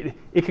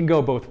 It can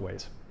go both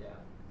ways. Yeah.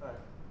 Right.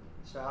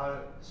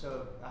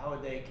 So how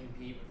would they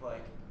compete with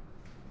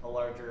a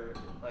larger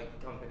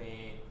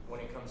company when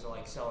it comes to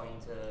selling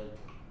to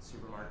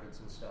supermarkets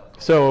and stuff?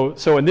 So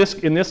in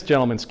this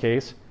gentleman's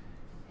case,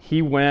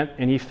 he went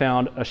and he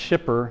found a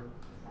shipper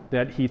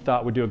that he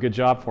thought would do a good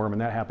job for him,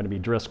 and that happened to be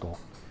Driscoll.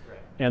 Right.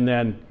 And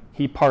then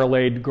he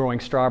parlayed growing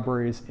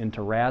strawberries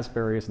into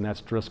raspberries, and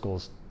that's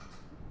Driscoll's.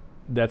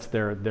 That's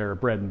their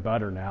bread and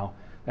butter now.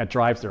 That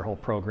drives their whole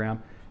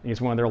program. And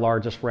he's one of their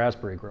largest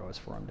raspberry growers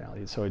for them now.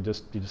 So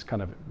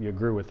you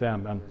grew with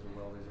them.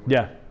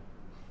 Yeah.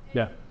 I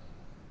know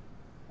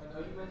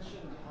you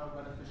mentioned how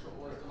beneficial it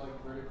was to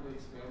vertically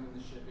expand in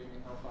the shipping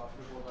and how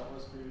profitable that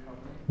was for your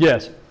company.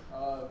 Yes.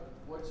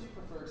 What do you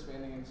prefer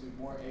expanding into,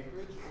 more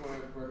acreage or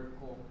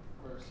vertical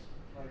first?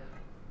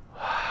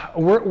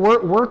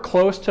 We're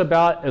close to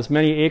about as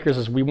many acres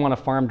as we want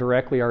to farm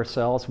directly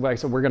ourselves.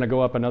 So we're going to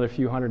go up another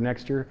few hundred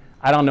next year.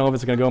 I don't know if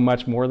it's going to go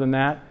much more than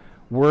that.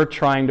 We're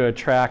trying to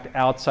attract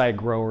outside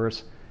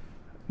growers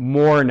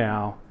more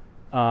now.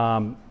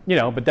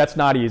 But that's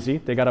not easy.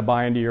 They got to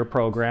buy into your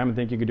program and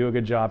think you could do a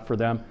good job for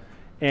them.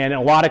 And in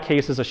a lot of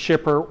cases, a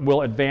shipper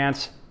will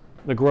advance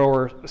the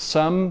grower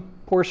some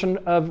portion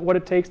of what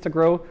it takes to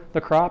grow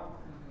the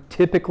crop.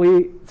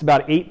 Typically, it's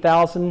about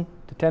 $8,000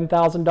 to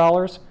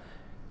 $10,000.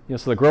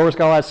 So the grower's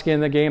got a lot of skin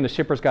in the game. The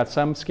shipper's got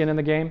some skin in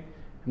the game,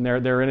 and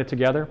they're in it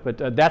together.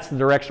 But that's the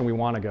direction we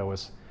want to go.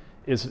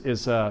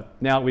 now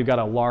that we've got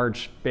a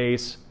large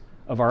base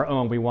of our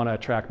own, we want to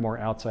attract more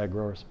outside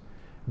growers.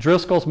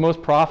 Driscoll's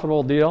most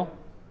profitable deal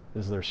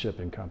is their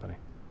shipping company,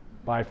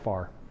 by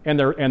far, and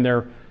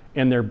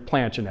their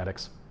plant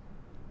genetics.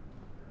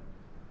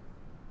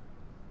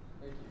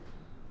 Thank you.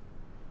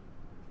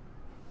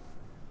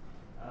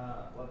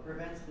 What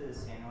prevents the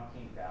San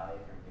Joaquin Valley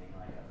from being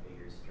like a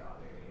bigger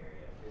strawberry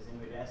area? Because in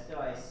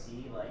Modesto I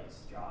see like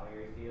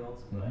strawberry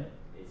fields, but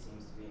it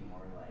seems to be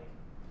more like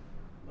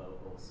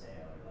local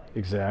sale or like.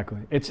 Exactly.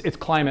 It's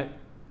climate.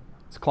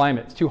 It's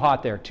climate. It's too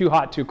hot there. Too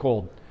hot, too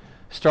cold.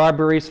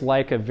 Strawberries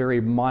like a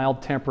very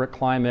mild, temperate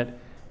climate,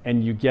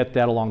 and you get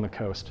that along the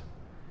coast.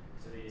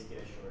 So they just get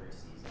a shorter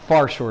season.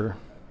 Far shorter. Okay.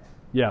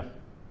 Yeah.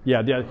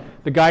 Yeah.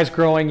 The guys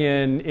growing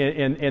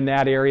in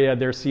that area,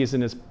 their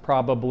season is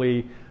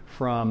probably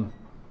from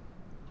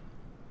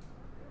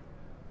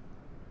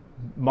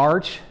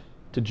March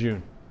to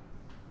June,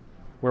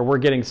 where we're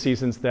getting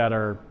seasons that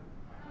are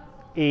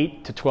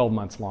 8 to 12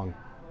 months long.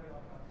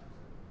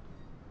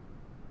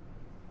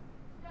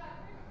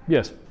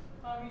 Yes? You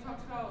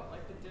talked about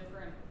like the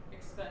different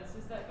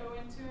expenses that go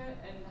into it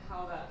and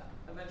how that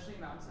eventually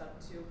mounts up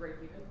to a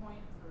break-even point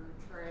for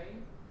tray.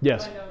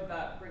 Yes. But I know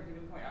that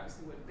break-even point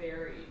obviously would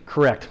vary.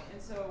 Correct.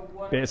 And so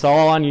what? It's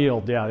all on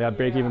yield. Yeah, that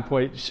break-even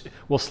point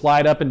will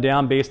slide up and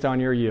down based on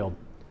your yield.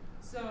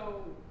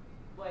 So,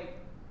 like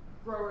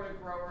grower to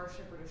grower,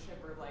 shipper to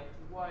shipper, like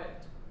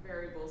what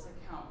variables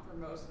account for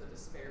most of the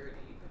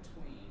disparity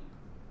between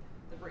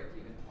the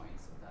break-even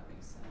points, if that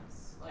makes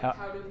sense? Like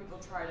how do people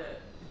try to,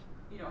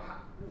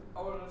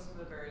 what are some of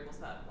the variables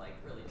that like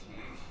really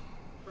change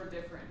for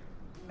different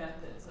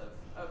methods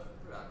of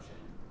production?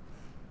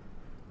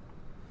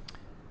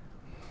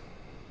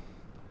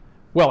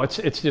 Well,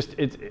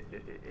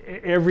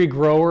 every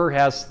grower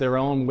has their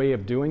own way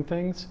of doing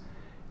things,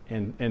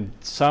 and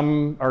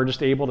some are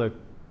just able to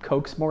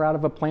coax more out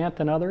of a plant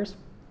than others,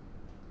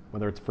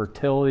 whether it's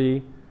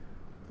fertility,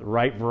 the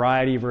right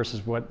variety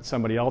versus what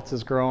somebody else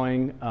is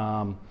growing,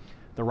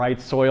 the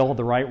right soil,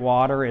 the right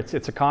water.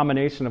 It's a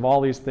combination of all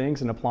these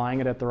things and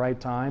applying it at the right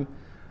time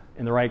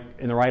in the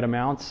right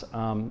amounts.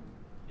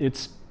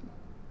 It's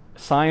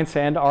science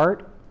and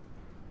art,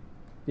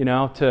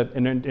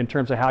 in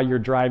terms of how you're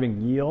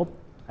driving yield.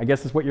 I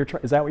guess is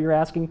that what you're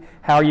asking?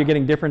 How are you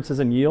getting differences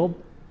in yield?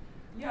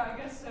 Yeah, I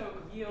guess so.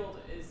 Yield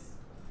is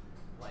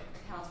like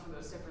accounts for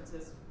those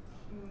differences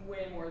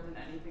way more than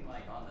anything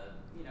like on the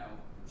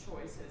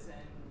choices and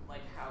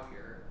like how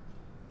you're.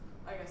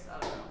 I guess I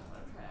don't know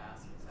what I'm trying to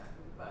ask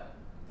exactly, but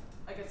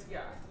I guess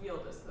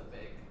yield is the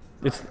big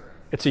driver.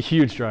 It's a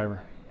huge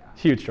driver.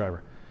 Huge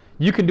driver.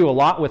 You can do a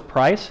lot with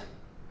price,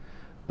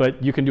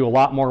 but you can do a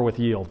lot more with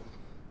yield.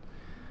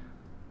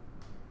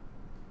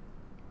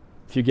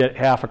 If you get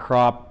half a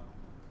crop,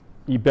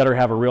 you better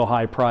have a real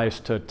high price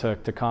to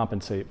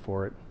compensate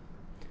for it.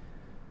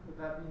 With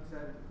that being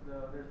said, the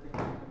other thing is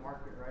the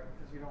market, right?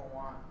 Because you don't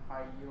want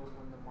high yield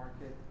when the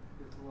market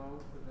is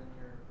low, but then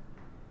you're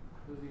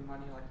losing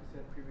money, like you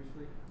said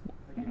previously.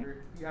 Like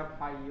if you have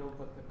high yield,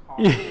 but the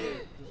cost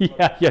is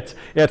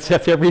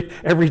that's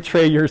every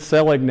tray you're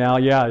selling now.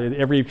 Yeah,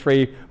 every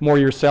tray more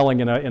you're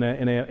selling in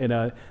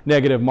a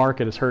negative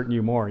market is hurting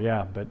you more.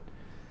 Yeah,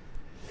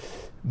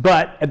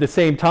 but at the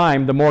same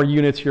time, the more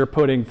units you're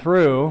putting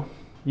through,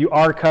 you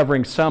are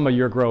covering some of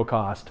your grow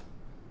cost.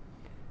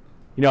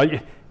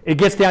 It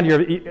gets down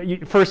to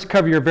you first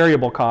cover your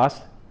variable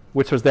cost,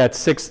 which was that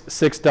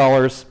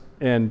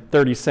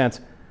 $6.30.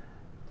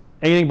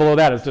 Anything below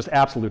that is just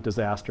absolute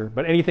disaster.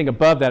 But anything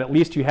above that, at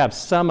least you have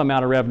some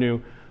amount of revenue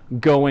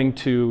going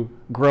to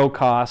grow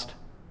cost.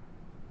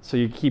 So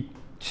you keep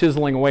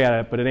chiseling away at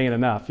it, but it ain't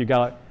enough. You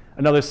got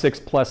another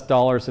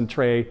 $6+ in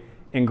tray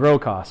in grow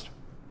cost.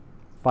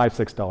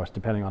 $5, $6,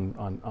 depending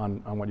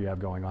on what you have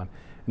going on.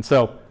 And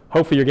so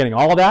hopefully you're getting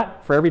all of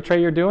that for every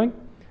tray you're doing.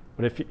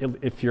 But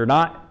if you're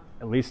not,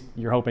 at least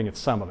you're hoping it's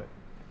some of it.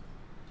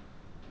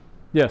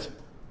 Yes?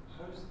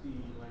 How's I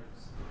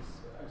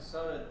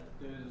saw that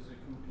there's a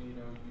company, you use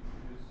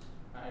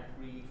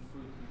AgriFrost,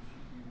 which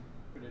you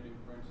put it in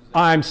parentheses.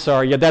 I'm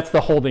sorry. Yeah, that's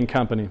the holding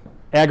company.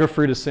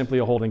 AgriFrost is simply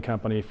a holding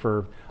company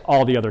for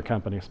all the other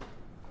companies.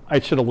 I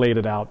should have laid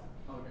it out.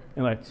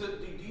 Okay. So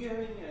do you have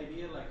any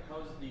idea,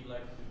 how's the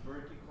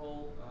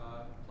vertical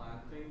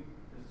planting?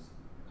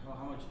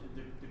 How much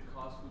the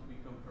cost would be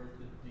compared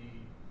to the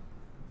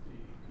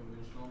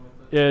conventional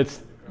method?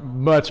 It's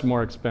much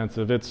more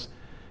expensive. Just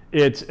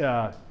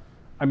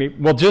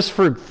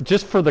for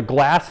the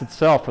glass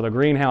itself, for the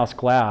greenhouse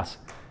glass,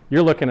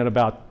 you're looking at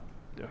about,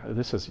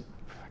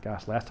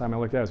 last time I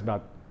looked at it was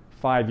about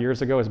 5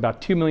 years ago, it was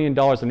about $2 million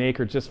an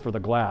acre just for the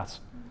glass.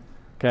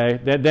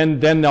 Okay,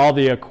 then all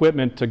the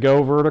equipment to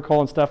go vertical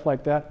and stuff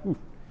like that,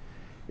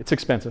 it's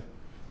expensive.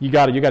 You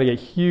got to get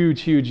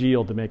huge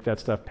yield to make that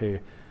stuff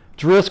pay.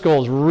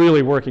 Driscoll's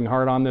really working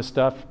hard on this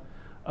stuff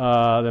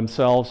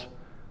themselves.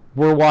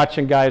 We're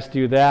watching guys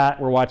do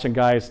that. We're watching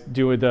guys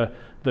do the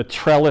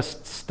trellis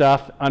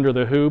stuff under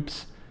the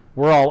hoops.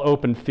 We're all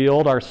open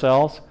field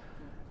ourselves,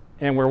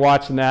 and we're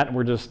watching that, and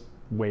we're just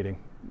waiting.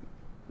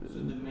 So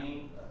the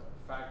main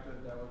factor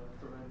that would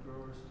prevent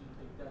growers to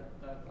take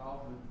that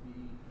route would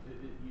be,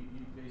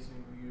 you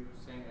basically, you were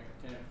saying, I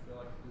kind of feel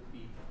like it would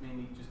be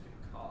mainly just the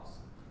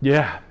cost.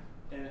 Yeah.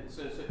 And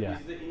so Yeah.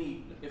 is there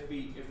any, if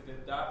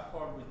that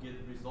part would get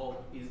resolved,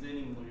 is there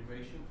any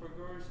motivation for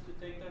growers to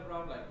take that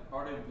route? Like,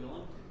 are they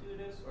willing to do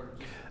this, or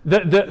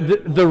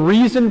just the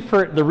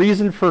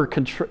reason for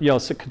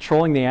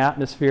controlling the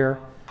atmosphere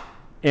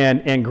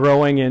and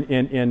growing in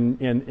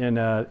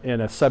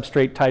a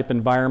substrate type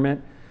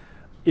environment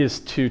is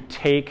to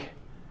take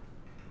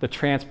the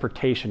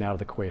transportation out of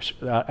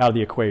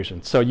the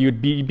equation. So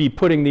you'd be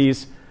putting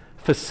these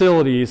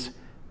facilities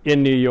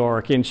in New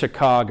York, in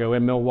Chicago,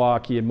 in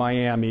Milwaukee, in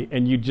Miami,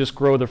 and you just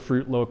grow the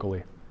fruit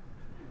locally.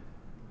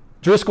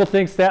 Driscoll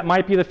thinks that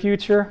might be the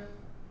future.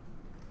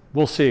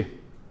 We'll see.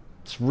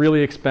 It's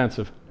really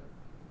expensive.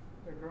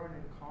 They're growing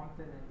in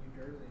Compton and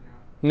New Jersey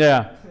now.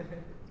 Yeah.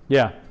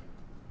 Yeah.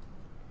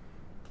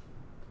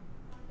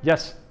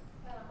 Yes?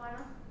 One of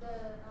the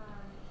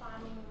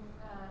farming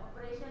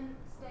operation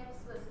steps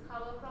was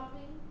cover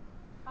cropping.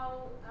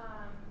 How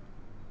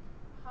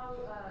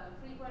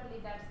frequently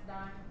that's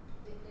done?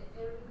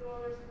 Every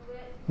growers do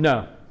it?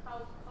 No.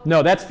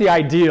 No, that's the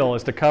ideal,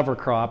 is to cover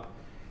crop.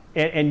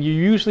 And you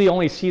usually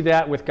only see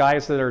that with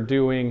guys that are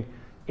doing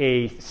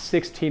a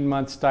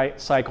 16-month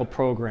cycle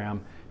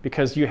program,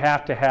 because you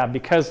have to have,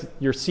 because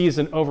your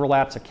season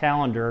overlaps a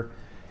calendar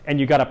and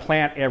you got to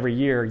plant every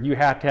year, you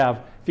have to have,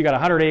 if you got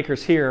 100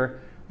 acres here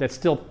that's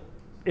still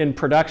in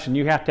production,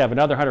 you have to have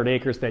another 100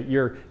 acres that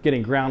you're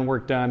getting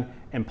groundwork done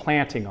and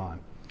planting on.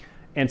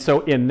 And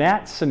so in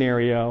that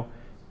scenario,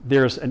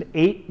 there's an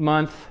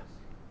 8-month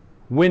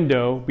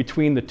window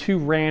between the two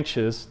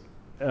ranches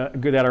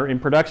that are in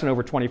production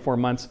over 24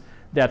 months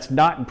that's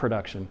not in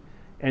production.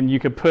 And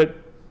you could put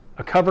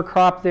a cover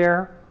crop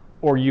there,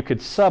 or you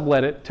could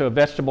sublet it to a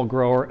vegetable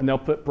grower and they'll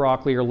put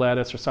broccoli or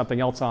lettuce or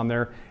something else on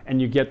there, and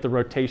you get the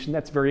rotation.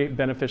 That's very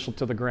beneficial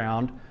to the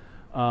ground,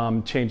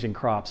 changing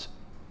crops.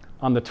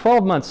 On the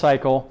 12-month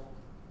cycle,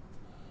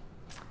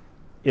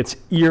 it's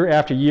year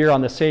after year on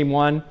the same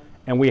one,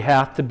 and we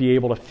have to be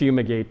able to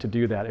fumigate to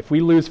do that. If we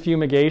lose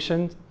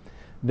fumigation,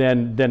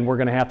 then we're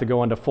going to have to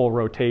go into full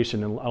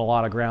rotation and a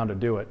lot of ground to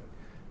do it,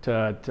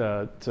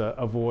 to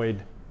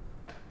avoid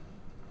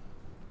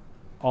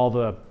all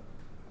the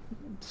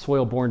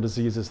soil-borne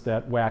diseases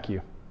that whack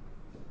you.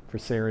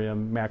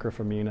 Fusarium,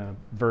 macrophamina,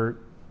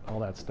 vert, all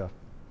that stuff.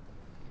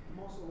 I'm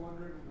also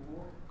wondering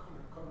what kind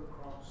of cover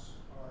crops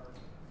are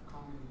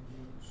commonly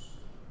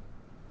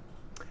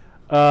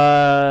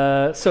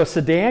used? So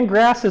Sudan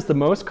grass is the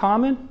most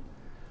common,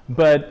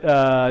 but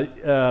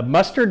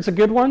mustard's a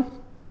good one.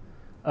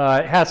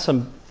 It has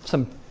some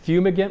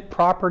fumigant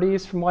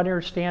properties, from what I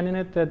understand in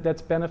it,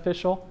 that's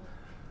beneficial.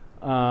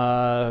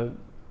 Those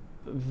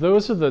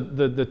are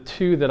the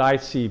two that I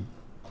see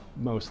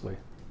mostly.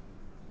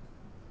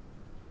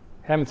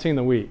 Haven't seen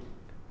the wheat.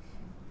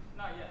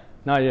 Not yet.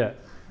 Not yet.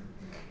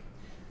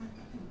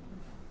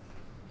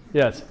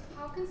 Yes?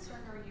 How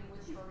concerned are you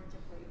with shortage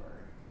of labor?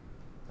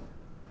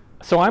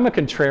 So I'm a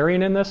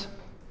contrarian in this.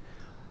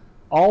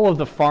 All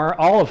of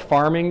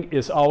farming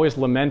is always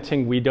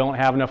lamenting we don't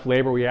have enough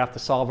labor, we have to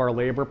solve our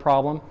labor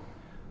problem.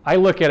 I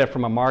look at it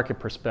from a market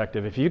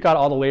perspective. If you got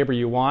all the labor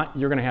you want,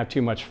 you're going to have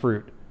too much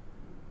fruit.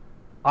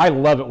 I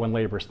love it when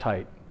labor's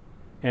tight.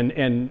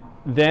 And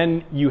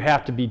then you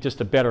have to be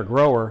just a better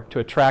grower to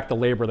attract the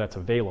labor that's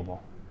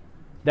available.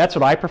 That's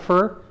what I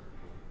prefer.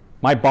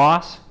 My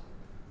boss,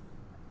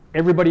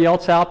 everybody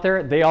else out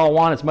there, they all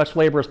want as much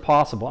labor as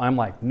possible. I'm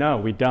like, no,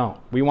 we don't.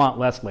 We want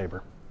less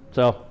labor.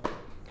 So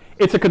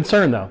it's a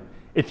concern, though.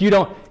 If you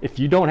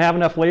don't have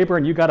enough labor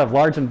and you got a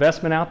large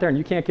investment out there and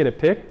you can't get it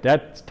picked,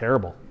 that's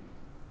terrible.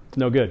 It's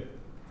no good.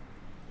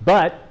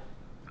 But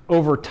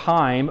over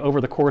time,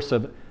 over the course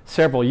of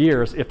several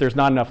years, if there's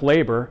not enough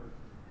labor,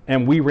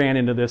 and we ran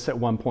into this at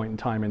one point in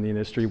time in the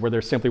industry where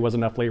there simply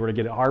wasn't enough labor to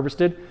get it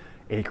harvested,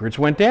 acreage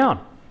went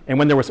down. And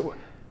when there was,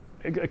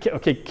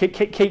 okay,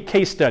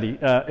 case study,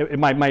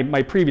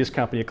 my previous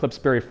company, Eclipse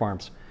Berry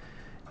Farms,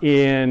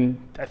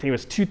 in, I think it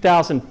was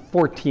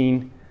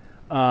 2014,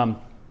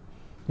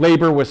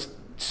 labor was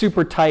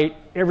super tight.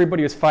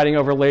 Everybody was fighting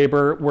over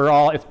labor.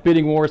 It's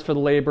bidding wars for the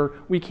labor.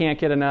 We can't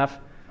get enough.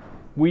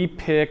 We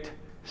picked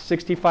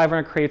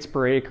 6,500 crates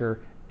per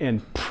acre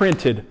and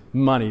printed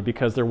money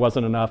because there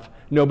wasn't enough.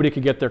 Nobody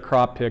could get their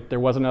crop picked. There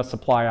wasn't enough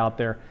supply out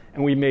there,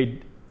 and we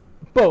made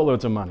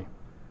boatloads of money.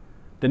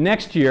 The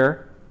next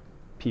year,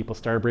 people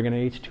started bringing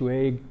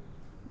H2A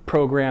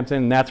programs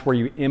in, and that's where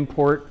you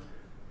import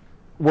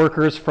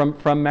workers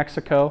from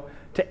Mexico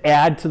to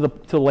add to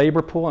the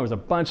labor pool. There was a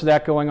bunch of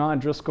that going on.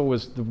 Driscoll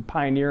was the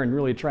pioneer in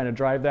really trying to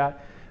drive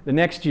that. The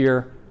next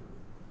year,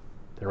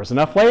 there was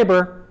enough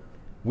labor.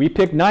 We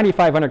picked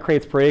 9,500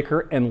 crates per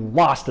acre and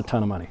lost a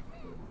ton of money.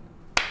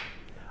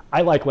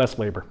 I like less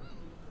labor,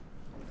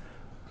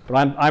 but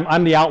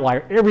I'm the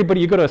outlier. Everybody,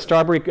 you go to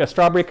a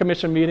strawberry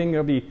commission meeting,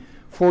 there'll be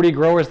 40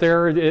 growers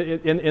there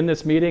in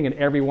this meeting, and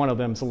every one of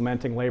them is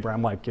lamenting labor.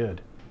 I'm like,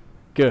 good,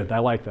 I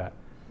like that.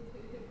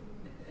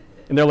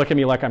 And they're looking at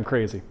me like I'm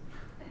crazy.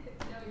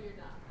 No, you're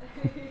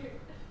not.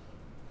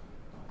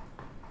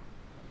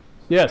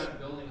 Yes. Kind of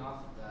building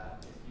off of that,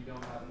 if you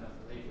don't have enough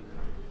labor,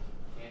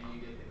 can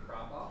you get the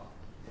crop off?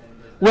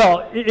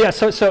 Well, yeah.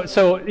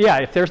 So yeah.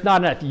 If there's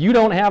not enough, you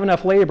don't have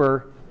enough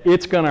labor,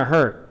 it's going to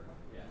hurt.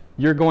 Yeah.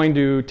 You're going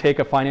to take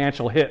a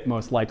financial hit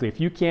most likely.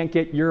 If you can't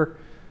get your,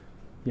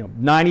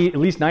 at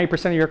least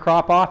 90% of your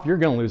crop off, you're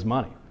going to lose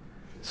money.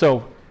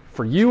 So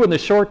for you in the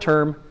short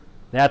term,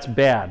 that's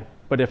bad.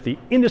 But if the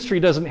industry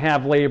doesn't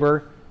have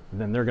labor,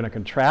 then they're going to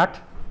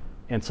contract,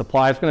 and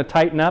supply is going to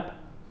tighten up.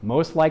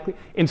 Most likely,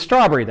 in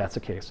strawberry, that's the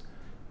case,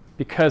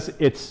 because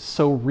it's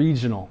so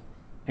regional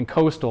and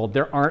coastal.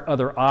 There aren't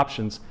other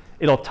options.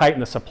 It'll tighten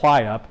the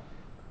supply up,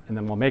 and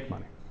then we'll make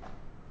money.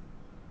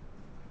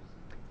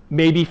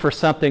 Maybe for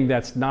something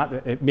that's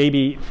not,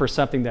 maybe for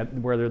something that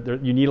where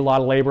you need a lot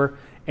of labor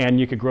and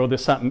you could grow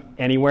this something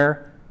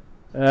anywhere.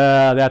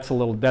 That's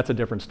a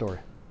different story.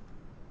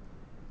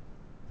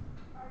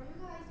 Are you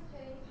guys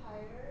paying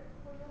higher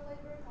for your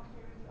labor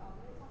compared to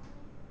other companies?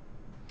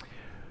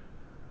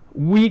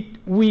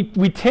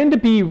 We tend to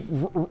be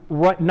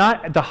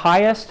not the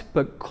highest,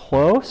 but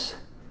close.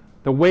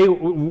 The way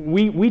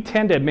we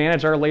tend to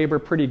manage our labor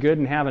pretty good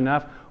and have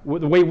enough.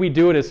 The way we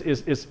do it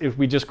is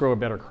we just grow a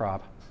better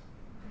crop.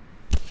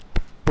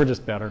 We're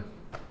just better,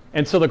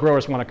 and so the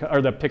growers want to,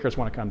 or the pickers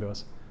want to come to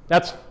us.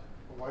 That's.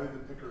 Why do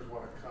the pickers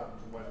want to come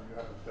when you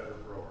have a better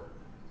grower?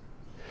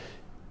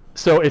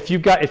 So if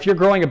you're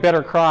growing a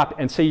better crop,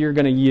 and say you're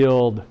going to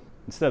yield,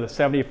 instead of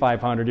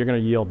 7,500, you're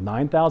going to yield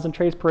 9,000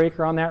 trays per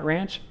acre on that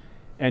ranch,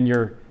 and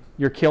you're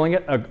killing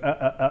it.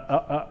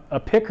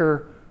 A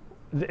picker,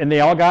 and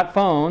they all got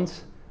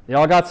phones, they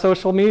all got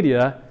social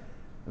media.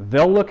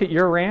 They'll look at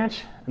your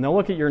ranch, and they'll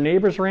look at your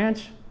neighbor's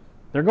ranch.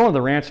 They're going to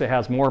the ranch that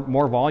has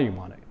more volume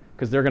on it,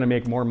 because they're going to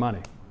make more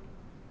money.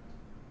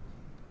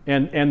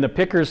 And the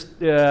pickers,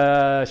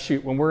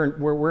 shoot, when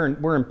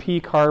we're in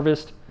peak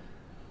harvest,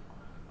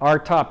 our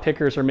top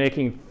pickers are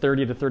making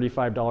 $30 to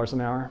 $35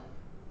 an hour,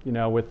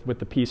 with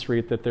the piece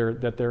rate that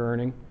they're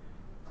earning.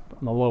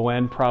 On the low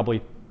end,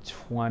 probably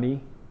 20,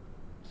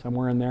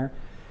 somewhere in there.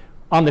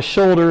 On the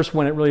shoulders,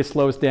 when it really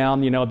slows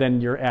down,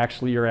 then you're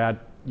at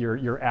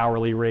your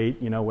hourly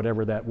rate,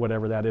 whatever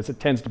that is.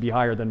 It tends to be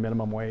higher than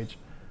minimum wage,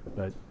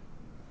 but.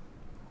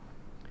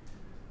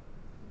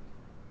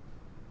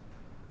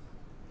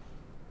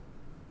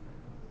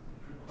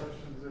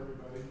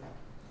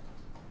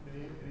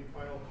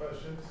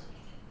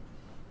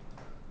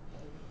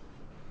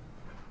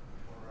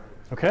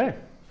 Okay.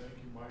 Thank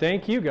you, Mike.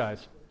 Thank you,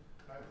 guys.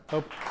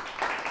 Hope.